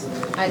 because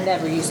I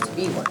never used to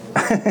be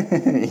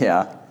one,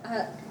 Yeah.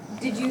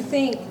 did you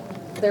think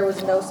there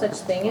was no such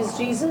thing as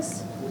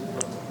Jesus?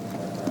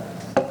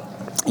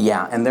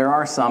 Yeah, and there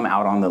are some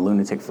out on the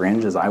lunatic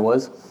fringe, as I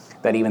was,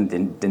 that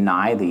even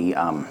deny the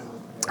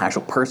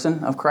actual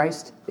person of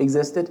Christ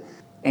existed.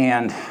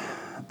 And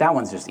that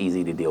one's just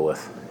easy to deal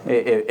with.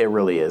 It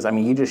really is. I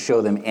mean, you just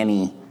show them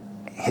any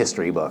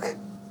history book.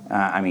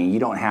 I mean, you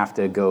don't have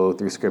to go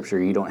through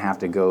Scripture. You don't have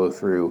to go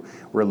through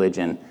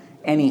religion.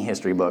 Any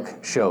history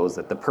book shows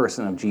that the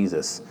person of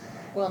Jesus...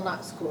 Well,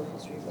 not school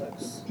history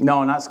books.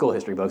 No, not school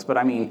history books, but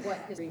I mean... What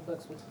history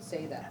books would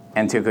say that?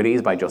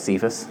 Antiquities by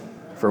Josephus,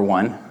 for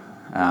one.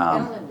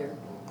 Calendar.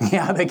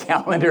 Yeah, the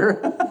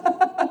calendar.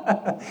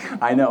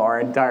 I know,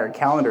 our entire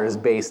calendar is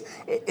based...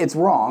 It's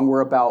wrong,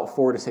 we're about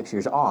 4 to 6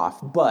 years off,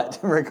 but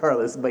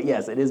regardless, but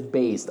yes, it is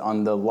based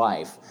on the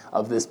life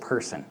of this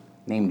person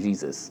named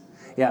Jesus.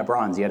 Yeah,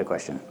 Bronze, you had a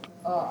question.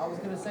 I was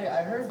going to say,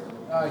 I heard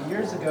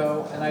years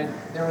ago, and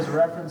there was a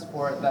reference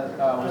for it that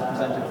was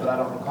presented, but I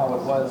don't recall what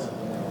it was,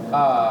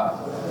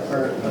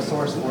 or a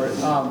source for it.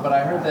 But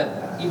I heard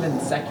that even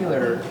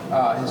secular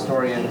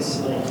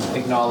historians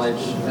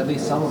acknowledge, at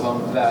least some of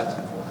them,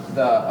 that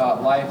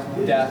the life,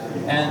 death,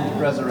 and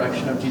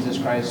resurrection of Jesus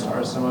Christ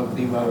are some of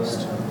the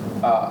most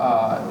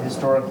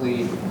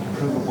historically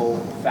provable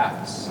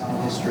facts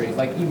in history.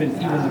 Like even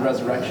the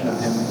resurrection of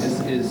him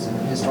is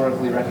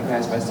historically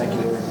recognized by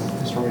secular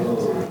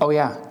historians. Oh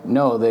yeah,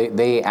 no,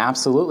 they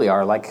absolutely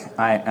are.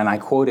 I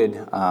quoted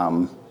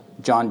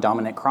John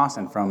Dominic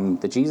Crossan from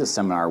the Jesus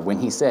Seminar when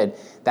he said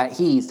that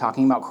he's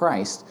talking about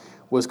Christ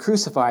was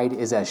crucified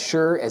is as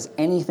sure as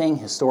anything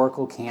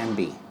historical can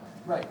be.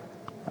 Right.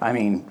 I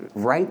mean,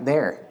 right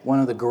there, one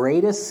of the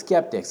greatest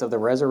skeptics of the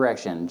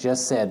resurrection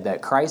just said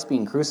that Christ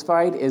being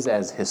crucified is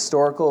as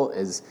historical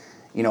as,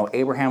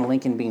 Abraham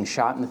Lincoln being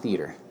shot in the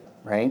theater,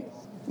 right?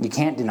 You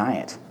can't deny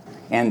it.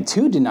 And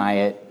to deny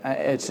it,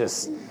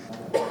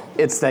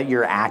 it's that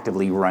you're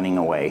actively running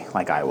away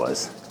like I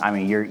was. I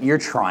mean, you're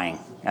trying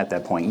at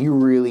that point. You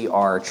really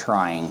are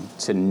trying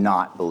to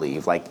not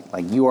believe. Like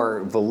you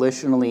are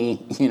volitionally,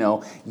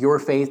 your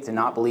faith to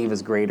not believe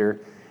is greater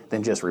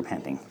than just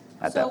repenting.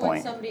 At that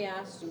point. So when somebody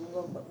asked you,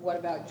 well, what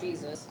about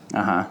Jesus?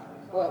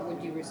 What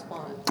would you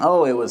respond?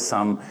 Oh, it was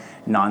some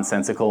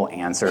nonsensical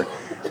answer.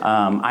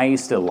 I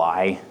used to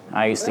lie.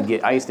 I used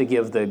to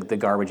give the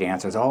garbage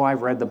answers. Oh,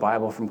 I've read the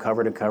Bible from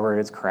cover to cover.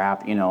 It's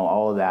crap.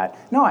 All of that.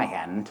 No, I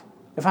hadn't.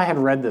 If I had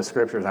read the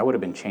Scriptures, I would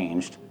have been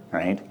changed,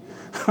 right?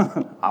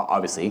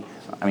 Obviously,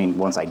 I mean,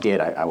 once I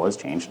did, I was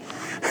changed.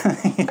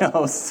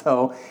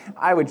 So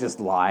I would just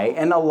lie.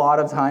 And a lot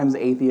of times,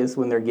 atheists,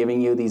 when they're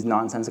giving you these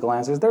nonsensical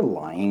answers, they're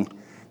lying.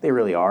 They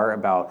really are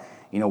about,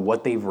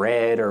 what they've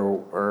read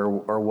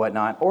or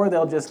whatnot, or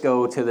they'll just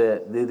go to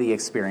the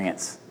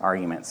experience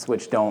arguments,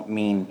 which don't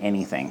mean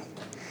anything.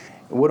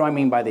 What do I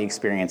mean by the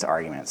experience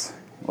arguments?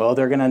 Well,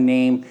 they're going to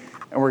name,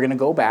 and we're going to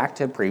go back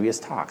to previous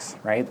talks,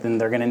 right? Then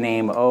they're going to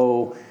name,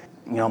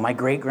 my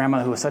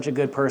great-grandma who was such a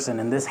good person,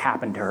 and this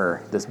happened to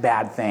her, this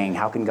bad thing,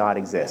 how can God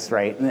exist,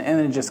 right? And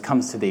it just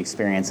comes to the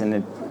experience,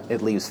 and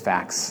it leaves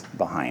facts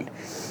behind.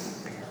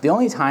 The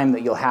only time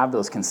that you'll have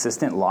those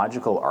consistent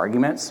logical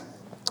arguments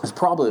is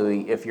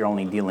probably if you're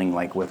only dealing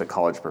like with a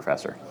college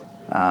professor.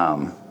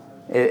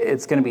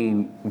 It's going to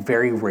be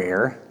very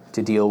rare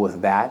to deal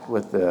with that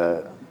with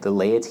the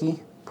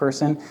laity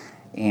person,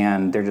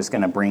 and they're just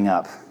going to bring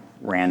up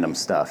random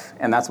stuff.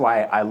 And that's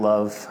why I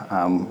love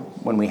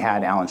when we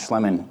had Alan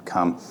Schleman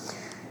come,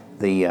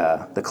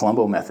 the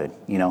Columbo method.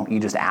 You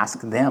just ask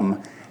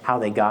them how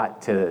they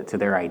got to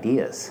their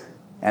ideas.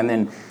 And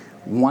then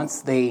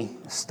once they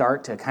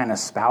start to kind of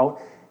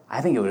spout,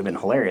 I think it would have been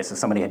hilarious if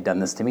somebody had done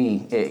this to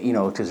me,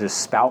 to just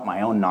spout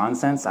my own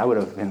nonsense. I would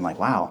have been like,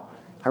 wow,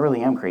 I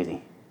really am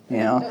crazy.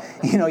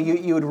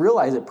 You would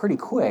realize it pretty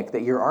quick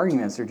that your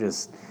arguments are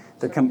just,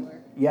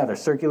 they're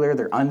circular,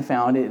 they're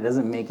unfounded, it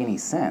doesn't make any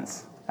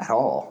sense at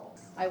all.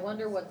 I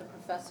wonder what the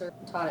professor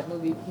taught at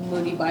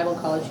Moody Bible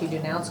College who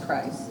denounced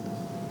Christ,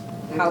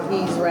 how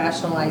he's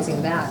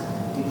rationalizing that.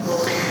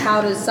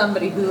 How does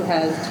somebody who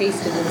has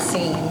tasted and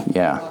seen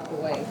walk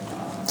away?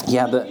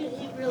 Yeah, did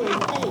he really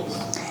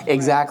taste?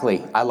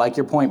 Exactly. I like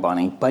your point,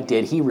 Bonnie. But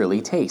did he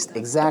really taste?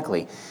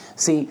 Exactly.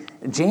 See,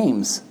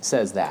 James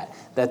says that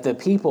the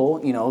people,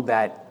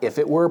 that if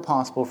it were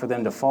possible for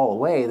them to fall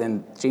away,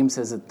 then James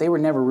says that they were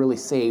never really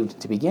saved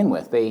to begin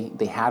with.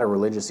 They had a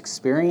religious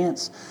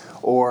experience,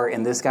 or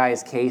in this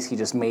guy's case, he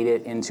just made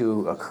it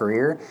into a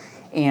career.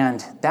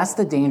 And that's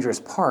the dangerous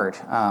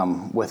part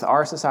with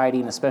our society,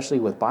 and especially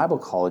with Bible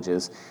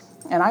colleges.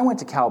 And I went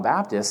to Cal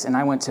Baptist, and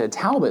I went to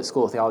Talbot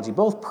School of Theology,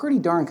 both pretty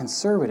darn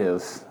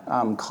conservative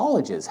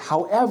colleges.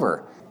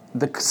 However,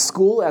 the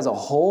school as a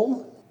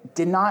whole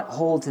did not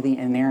hold to the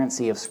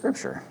inerrancy of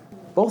Scripture.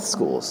 Both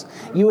schools.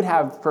 You would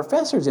have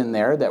professors in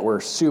there that were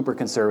super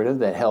conservative,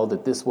 that held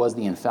that this was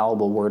the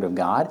infallible Word of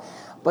God.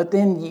 But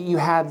then you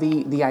had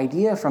the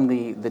idea from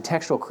the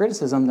textual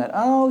criticism that,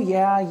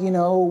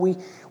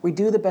 we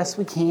do the best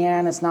we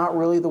can. It's not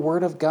really the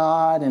Word of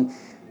God, and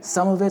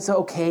some of it's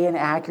okay and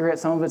accurate,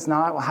 some of it's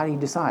not. Well, how do you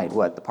decide?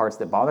 What, the parts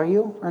that bother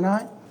you or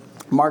not?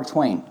 Mark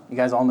Twain. You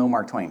guys all know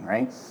Mark Twain,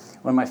 right?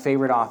 One of my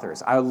favorite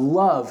authors. I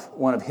love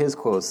one of his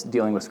quotes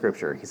dealing with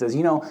Scripture. He says,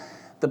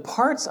 the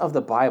parts of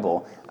the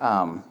Bible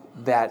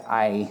that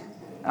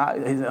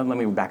let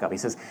me back up. He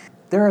says,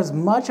 there is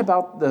much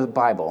about the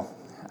Bible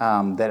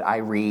that I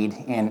read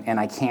and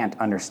I can't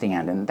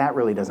understand, and that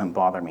really doesn't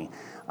bother me.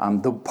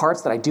 The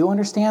parts that I do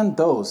understand,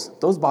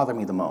 those bother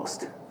me the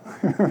most,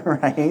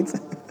 right?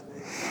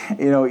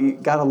 You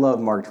gotta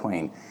love Mark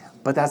Twain.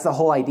 But that's the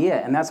whole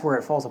idea, and that's where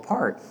it falls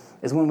apart,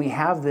 is when we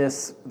have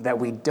this that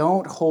we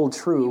don't hold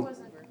true.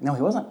 No,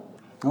 he wasn't.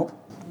 Nope.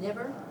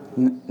 Never?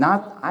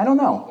 I don't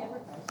know.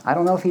 I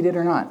don't know if he did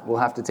or not. We'll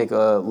have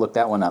to look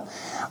that one up.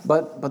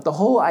 But the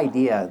whole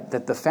idea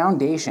that the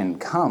foundation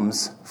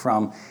comes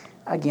from,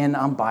 again,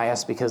 I'm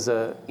biased because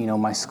of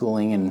my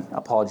schooling in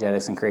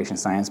apologetics and creation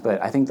science,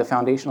 but I think the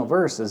foundational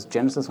verse is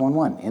Genesis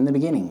 1:1. In the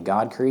beginning,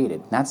 God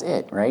created. That's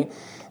it, right?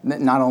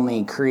 Not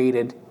only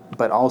created,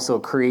 but also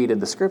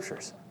created the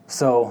Scriptures.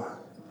 So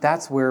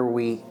that's where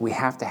we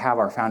have to have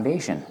our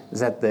foundation, is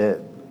that the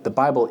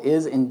Bible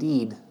is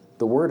indeed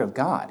the Word of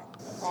God.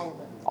 All of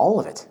it. All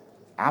of it.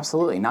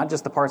 Absolutely. Not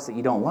just the parts that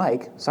you don't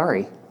like.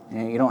 Sorry.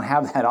 You don't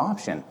have that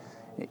option.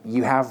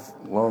 You have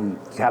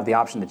the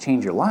option to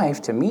change your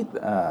life to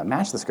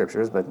match the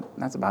Scriptures, but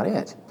that's about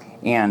it.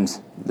 And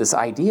this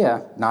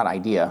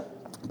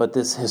but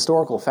this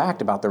historical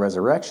fact about the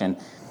resurrection,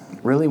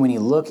 really when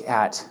you look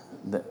at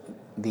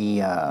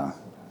the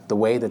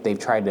way that they've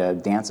tried to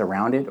dance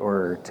around it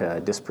or to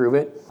disprove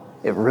it,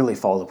 it really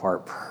falls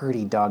apart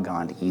pretty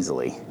doggone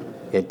easily.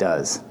 It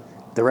does.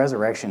 The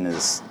resurrection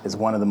is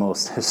one of the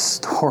most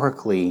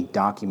historically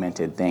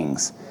documented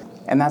things.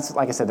 And that's,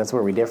 like I said, that's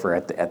where we differ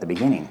at the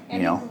beginning.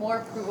 And even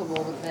more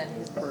provable than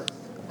his birth.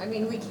 I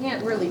mean, we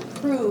can't really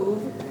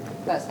prove,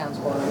 that sounds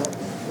horrible,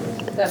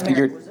 that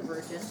Mary was a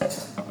virgin.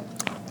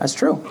 That's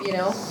true.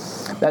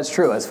 That's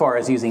true as far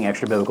as using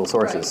extra biblical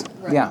sources.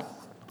 Right. Yeah.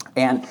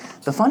 And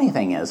the funny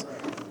thing is,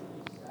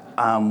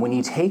 when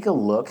you take a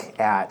look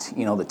at,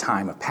 the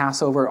time of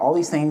Passover, all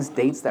these things,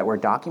 dates that were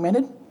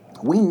documented,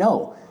 we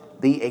know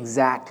the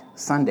exact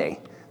Sunday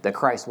that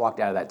Christ walked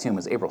out of that tomb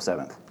was April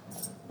 7th.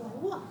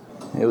 What?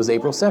 It was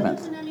April 7th. Why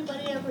doesn't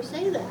anybody ever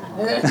say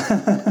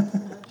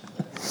that?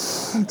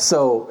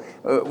 So,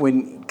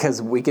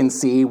 because we can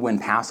see when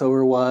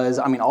Passover was,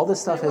 all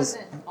this stuff is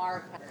It wasn't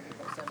our calendar,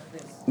 April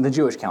 7th. the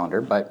Jewish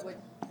calendar, but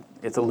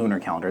it's a lunar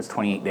calendar. It's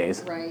 28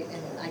 days. Right,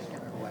 and I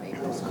can't remember what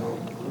April's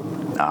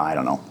called. I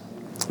don't know.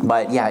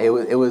 But yeah, it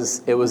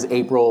was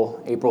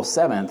April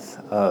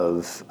 7th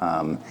of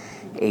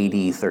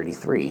AD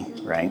 33,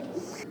 right?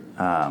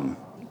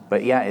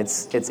 But yeah,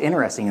 it's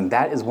interesting, and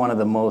that is one of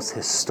the most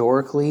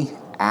historically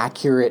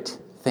accurate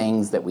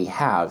things that we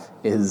have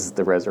is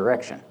the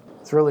resurrection.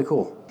 It's really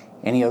cool.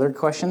 Any other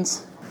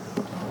questions?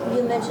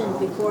 You mentioned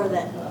before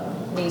that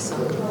Nisa.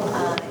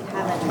 I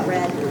haven't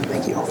read.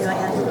 Thank you.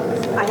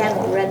 I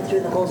hadn't read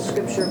through the whole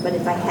scripture, but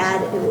if I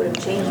had, it would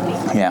have changed me.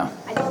 Yeah.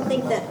 I don't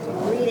think that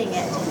reading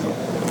it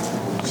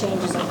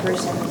changes a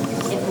person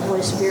if the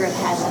Holy Spirit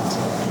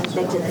hasn't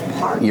convicted the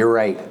heart. You're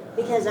right.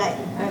 Because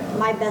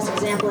my best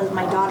example is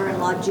my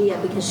daughter-in-law Gia,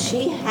 because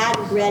she had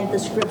read the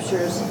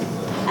scriptures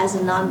as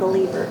a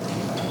non-believer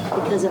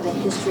because of a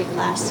history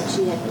class that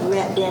she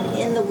had been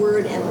in the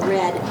Word and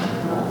read.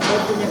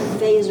 It didn't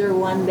faze her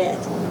one bit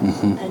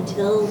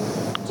until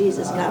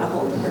Jesus got a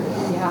hold of her.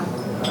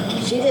 Yeah.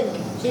 She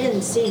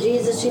didn't see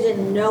Jesus. She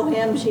didn't know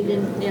him. She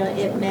didn't.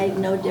 It made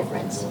no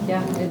difference.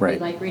 Yeah. It'd Right.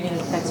 be like reading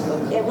a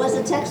textbook. It was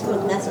a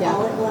textbook. That's Yeah.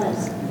 all it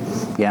was.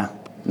 Yeah.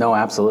 No,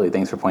 absolutely.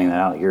 Thanks for pointing that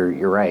out.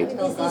 You're right.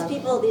 These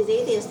people, these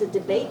atheists that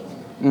debate,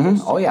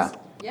 Oh yeah.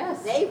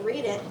 Yes. they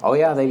read it, Oh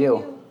yeah, they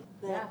do.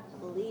 but Yeah.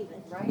 believe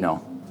it. Right.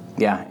 No.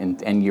 Yeah,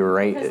 and you're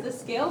right. Because the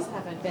scales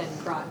haven't been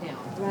brought down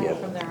Right.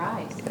 from their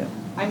eyes. Yeah.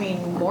 I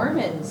mean,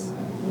 Mormons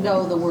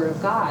know the Word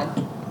of God,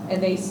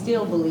 and they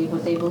still believe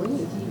what they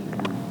believe.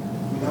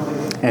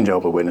 And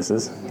Jehovah's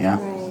Witnesses. Yeah.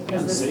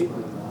 Right.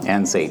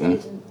 And Satan.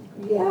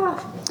 Yeah.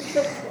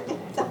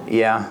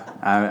 Yeah.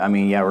 I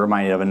mean, yeah, we're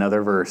reminded of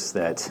another verse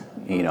that,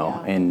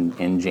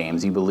 in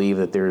James, you believe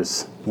that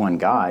there's one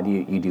God,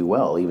 you do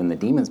well. Even the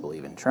demons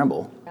believe and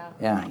tremble.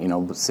 Yeah,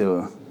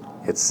 so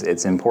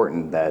it's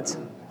important that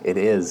it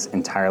is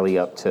entirely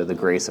up to the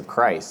grace of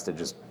Christ to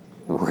just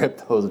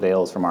rip those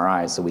veils from our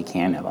eyes so we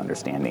can have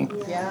understanding.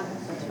 Yeah,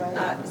 that's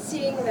right.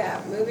 Seeing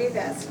that movie,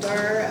 that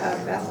Star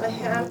of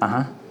Bethlehem,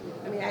 Uh-huh.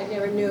 I mean, I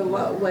never knew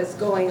what was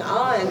going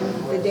on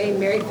the day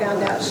Mary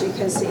found out she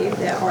conceived,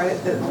 or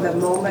the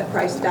moment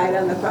Christ died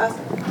on the cross.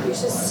 You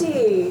should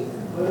see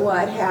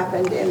what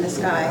happened in the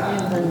sky.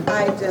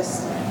 I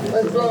just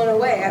was blown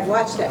away. I've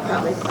watched it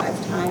probably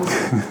 5 times,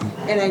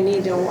 and I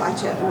need to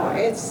watch it more.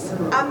 It's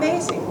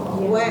amazing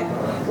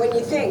when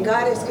you think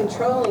God is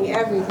controlling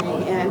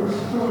everything, and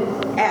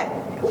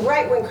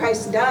right when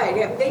Christ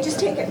died, they just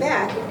take it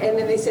back, and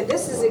then they said,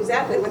 this is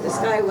exactly what the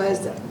sky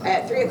was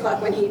at 3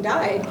 o'clock when he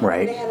died.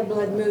 Right. And they had a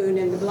blood moon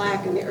and the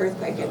black and the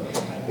earthquake. And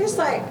it's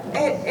like,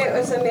 it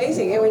was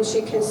amazing. And when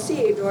she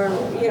conceived, or,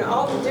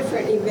 all the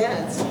different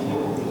events,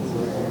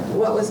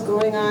 what was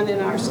going on in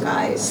our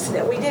skies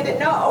that we didn't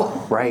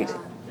know. Right.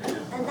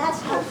 And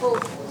that's helpful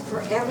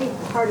for every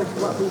part of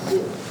what we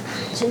do,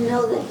 to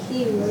know that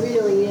he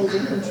really is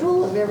in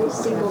control of every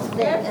single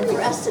thing, and the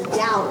rest of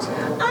doubt.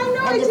 I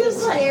know, And it's to be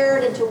just like,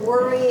 scared and to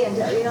worry and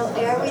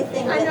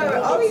everything I that know, we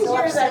all get these so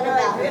years upset I've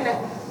about. been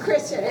a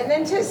Christian, and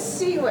then to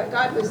see what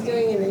God was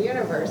doing in the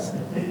universe,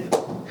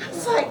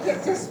 it's like,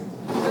 it just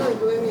really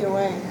blew me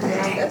away.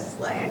 It's just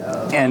like,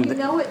 oh. And You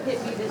know, it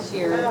hit me this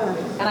year,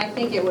 and I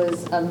think it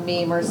was a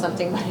meme or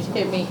something, but it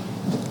hit me.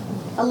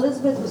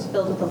 Elizabeth was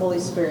filled with the Holy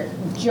Spirit.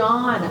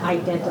 John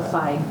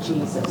identified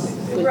Jesus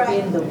within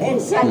Right. the womb.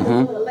 Inside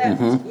the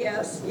left.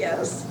 Yes,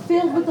 yes.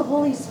 Filled with the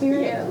Holy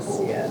Spirit. Yes,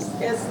 yes.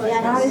 It's like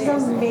Yeah, That is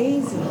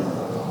amazing.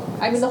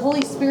 amazing. I mean, the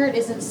Holy Spirit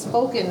isn't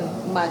spoken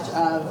much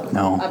of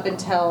No. up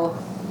until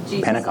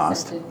Jesus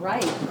Pentecost. ascended,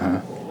 right?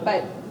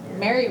 But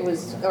Mary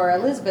or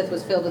Elizabeth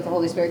was filled with the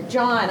Holy Spirit.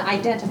 John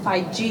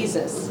identified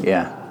Jesus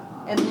yeah.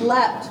 and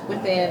leapt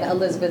within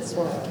Elizabeth's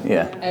womb.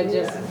 Yeah. And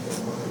just,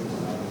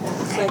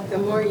 It's like the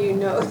more you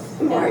know,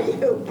 the more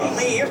you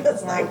believe.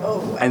 It's like, oh,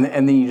 wow. And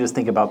then you just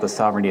think about the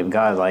sovereignty of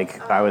God. Like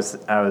I was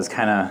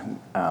kind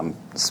of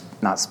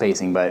not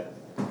spacing, but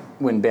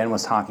when Ben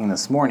was talking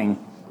this morning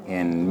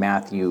in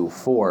Matthew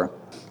 4,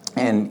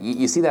 and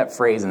you see that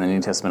phrase in the New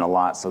Testament a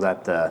lot, so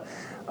that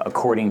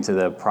according to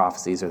the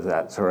prophecies, or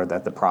that sort of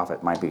that the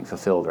prophet might be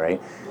fulfilled,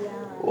 right? Yeah.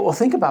 Well,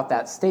 think about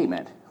that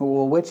statement.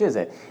 Well, which is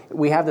it?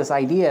 We have this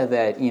idea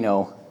that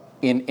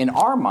in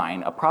our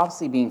mind, a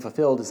prophecy being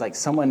fulfilled is like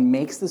someone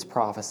makes this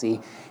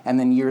prophecy, and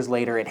then years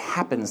later it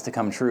happens to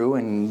come true,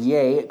 and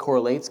yay, it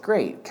correlates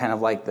great. Kind of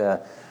like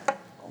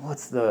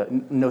what's the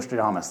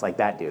Nostradamus, like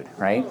that dude,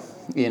 right?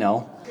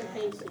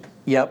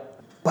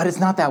 Yep. But it's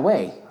not that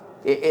way.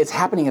 It's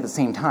happening at the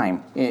same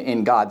time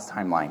in God's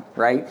timeline,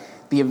 right?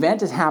 The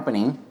event is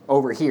happening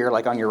over here,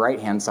 like on your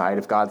right-hand side,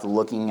 if God's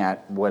looking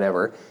at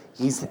whatever.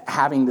 He's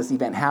having this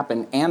event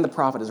happen, and the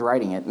prophet is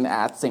writing it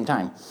at the same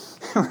time,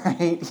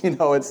 right?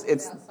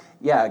 It's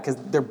yeah, because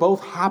they're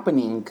both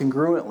happening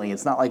congruently.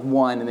 It's not like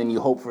one, and then you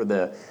hope for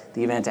the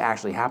event to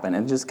actually happen,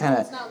 and just kind of.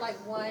 it's not like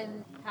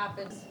one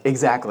happens.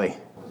 Exactly.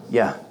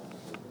 Yeah.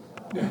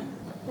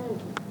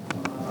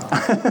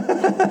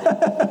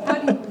 How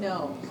do you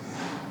know?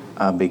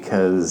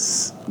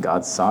 Because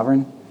God's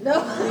sovereign. No.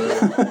 How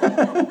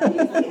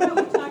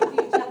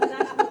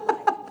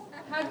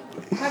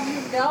do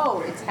you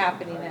know it's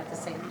happening at the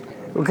same time?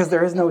 Because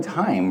there is no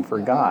time for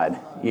God,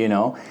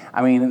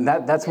 I mean,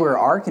 that's where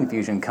our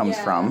confusion comes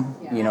from,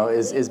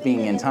 is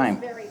being in time.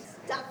 Very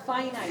stuck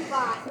Finite.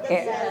 spot.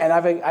 And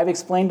I've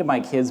explained to my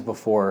kids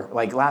before,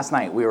 like last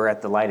night we were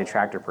at the Light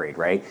Attractor Parade,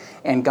 right?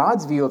 And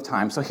God's view of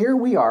time, so here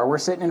we are, we're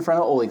sitting in front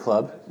of Oli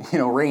Club,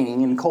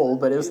 raining and cold,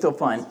 but it was still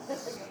fun.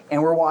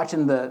 And we're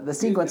watching the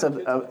sequence of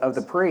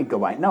the parade go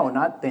by. No,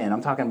 not then,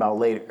 I'm talking about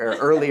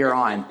earlier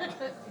on.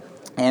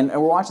 And we're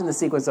watching the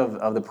sequence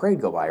of the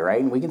parade go by,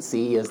 right? And we can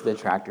see as the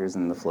tractors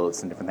and the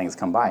floats and different things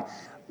come by.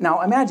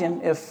 Now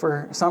imagine if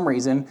for some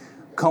reason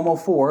Como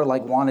 4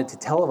 wanted to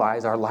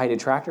televise our lighted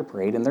tractor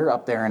parade, and they're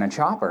up there in a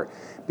chopper.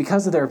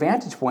 Because of their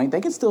vantage point,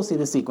 they can still see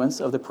the sequence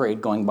of the parade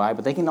going by,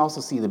 but they can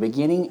also see the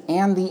beginning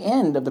and the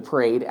end of the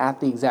parade at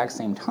the exact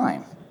same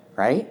time,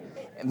 right?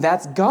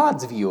 That's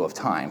God's view of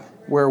time.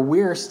 Where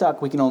we're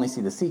stuck, we can only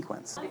see the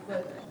sequence.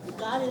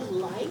 God is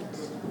light,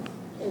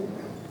 and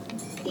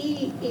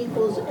E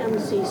equals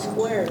MC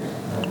squared.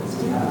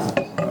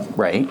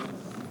 Right.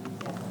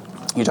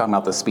 You're talking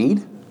about the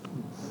speed?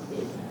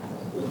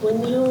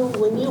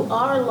 When you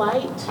are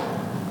light,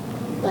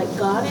 like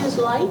God is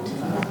light,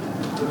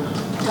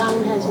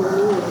 time has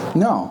no meaning.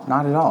 No,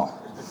 not at all.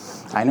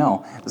 I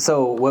know.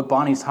 So what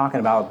Bonnie's talking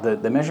about,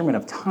 the measurement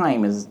of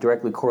time is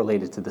directly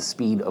correlated to the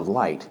speed of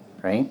light,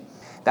 right?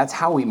 That's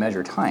how we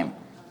measure time.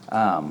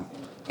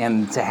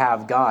 And to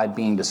have God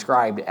being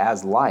described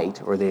as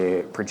light, or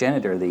the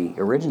progenitor, the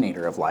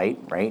originator of light,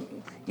 right?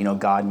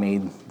 God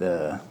made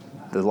the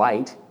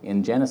light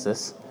in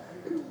Genesis.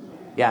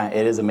 Yeah,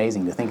 it is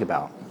amazing to think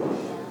about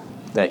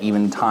that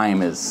even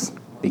time is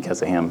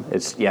because of him.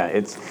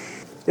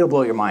 It'll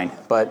blow your mind,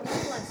 but I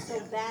want so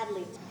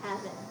badly to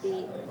have it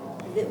be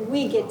that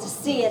we get to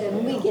see it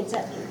and we get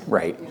to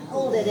right.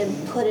 hold it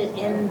and put it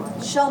in.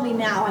 Show me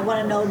now. I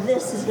want to know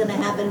this is going to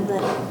happen,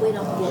 but we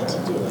don't get to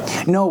do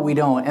it. No, we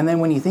don't. And then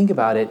when you think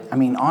about it, I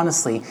mean,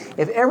 honestly,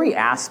 if every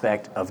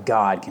aspect of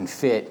God can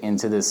fit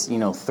into this,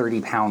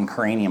 30-pound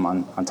cranium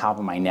on top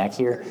of my neck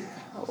here,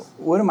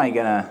 what am I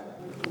gonna?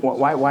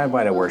 Why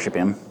would I worship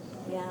him?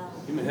 Yeah.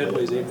 Human head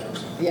weighs 8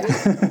 pounds. Yeah.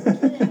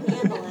 Couldn't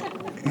handle it.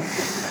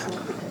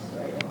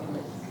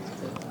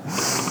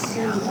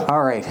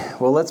 All right.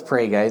 Well, let's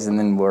pray, guys, and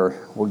then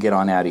we'll get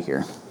on out of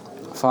here.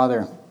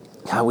 Father,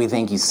 God, we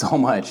thank you so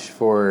much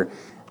for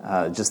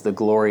just the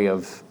glory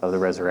of the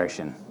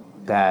resurrection,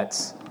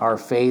 that our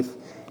faith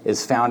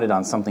is founded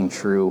on something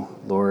true,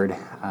 Lord,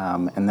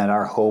 and that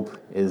our hope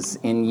is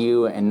in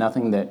you and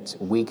nothing that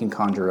we can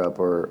conjure up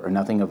or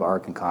nothing of our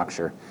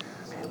concoction.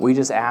 We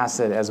just ask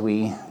that as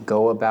we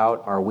go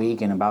about our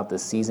week and about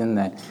this season,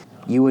 that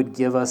you would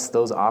give us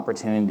those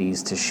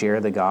opportunities to share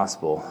the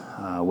gospel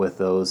with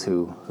those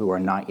who are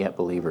not yet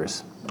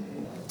believers,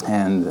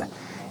 and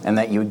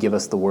that you would give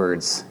us the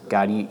words.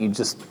 God, you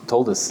just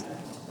told us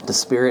the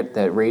Spirit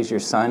that raised your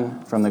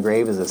Son from the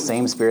grave is the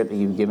same Spirit that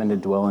you've given to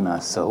dwell in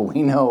us. So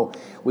we know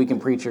we can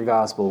preach your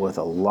gospel with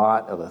a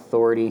lot of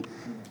authority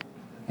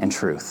and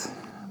truth.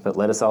 But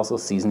let us also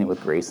season it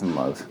with grace and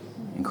love.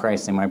 In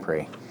Christ's name I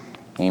pray.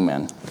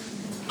 Amen.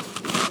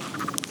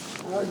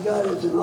 Our God is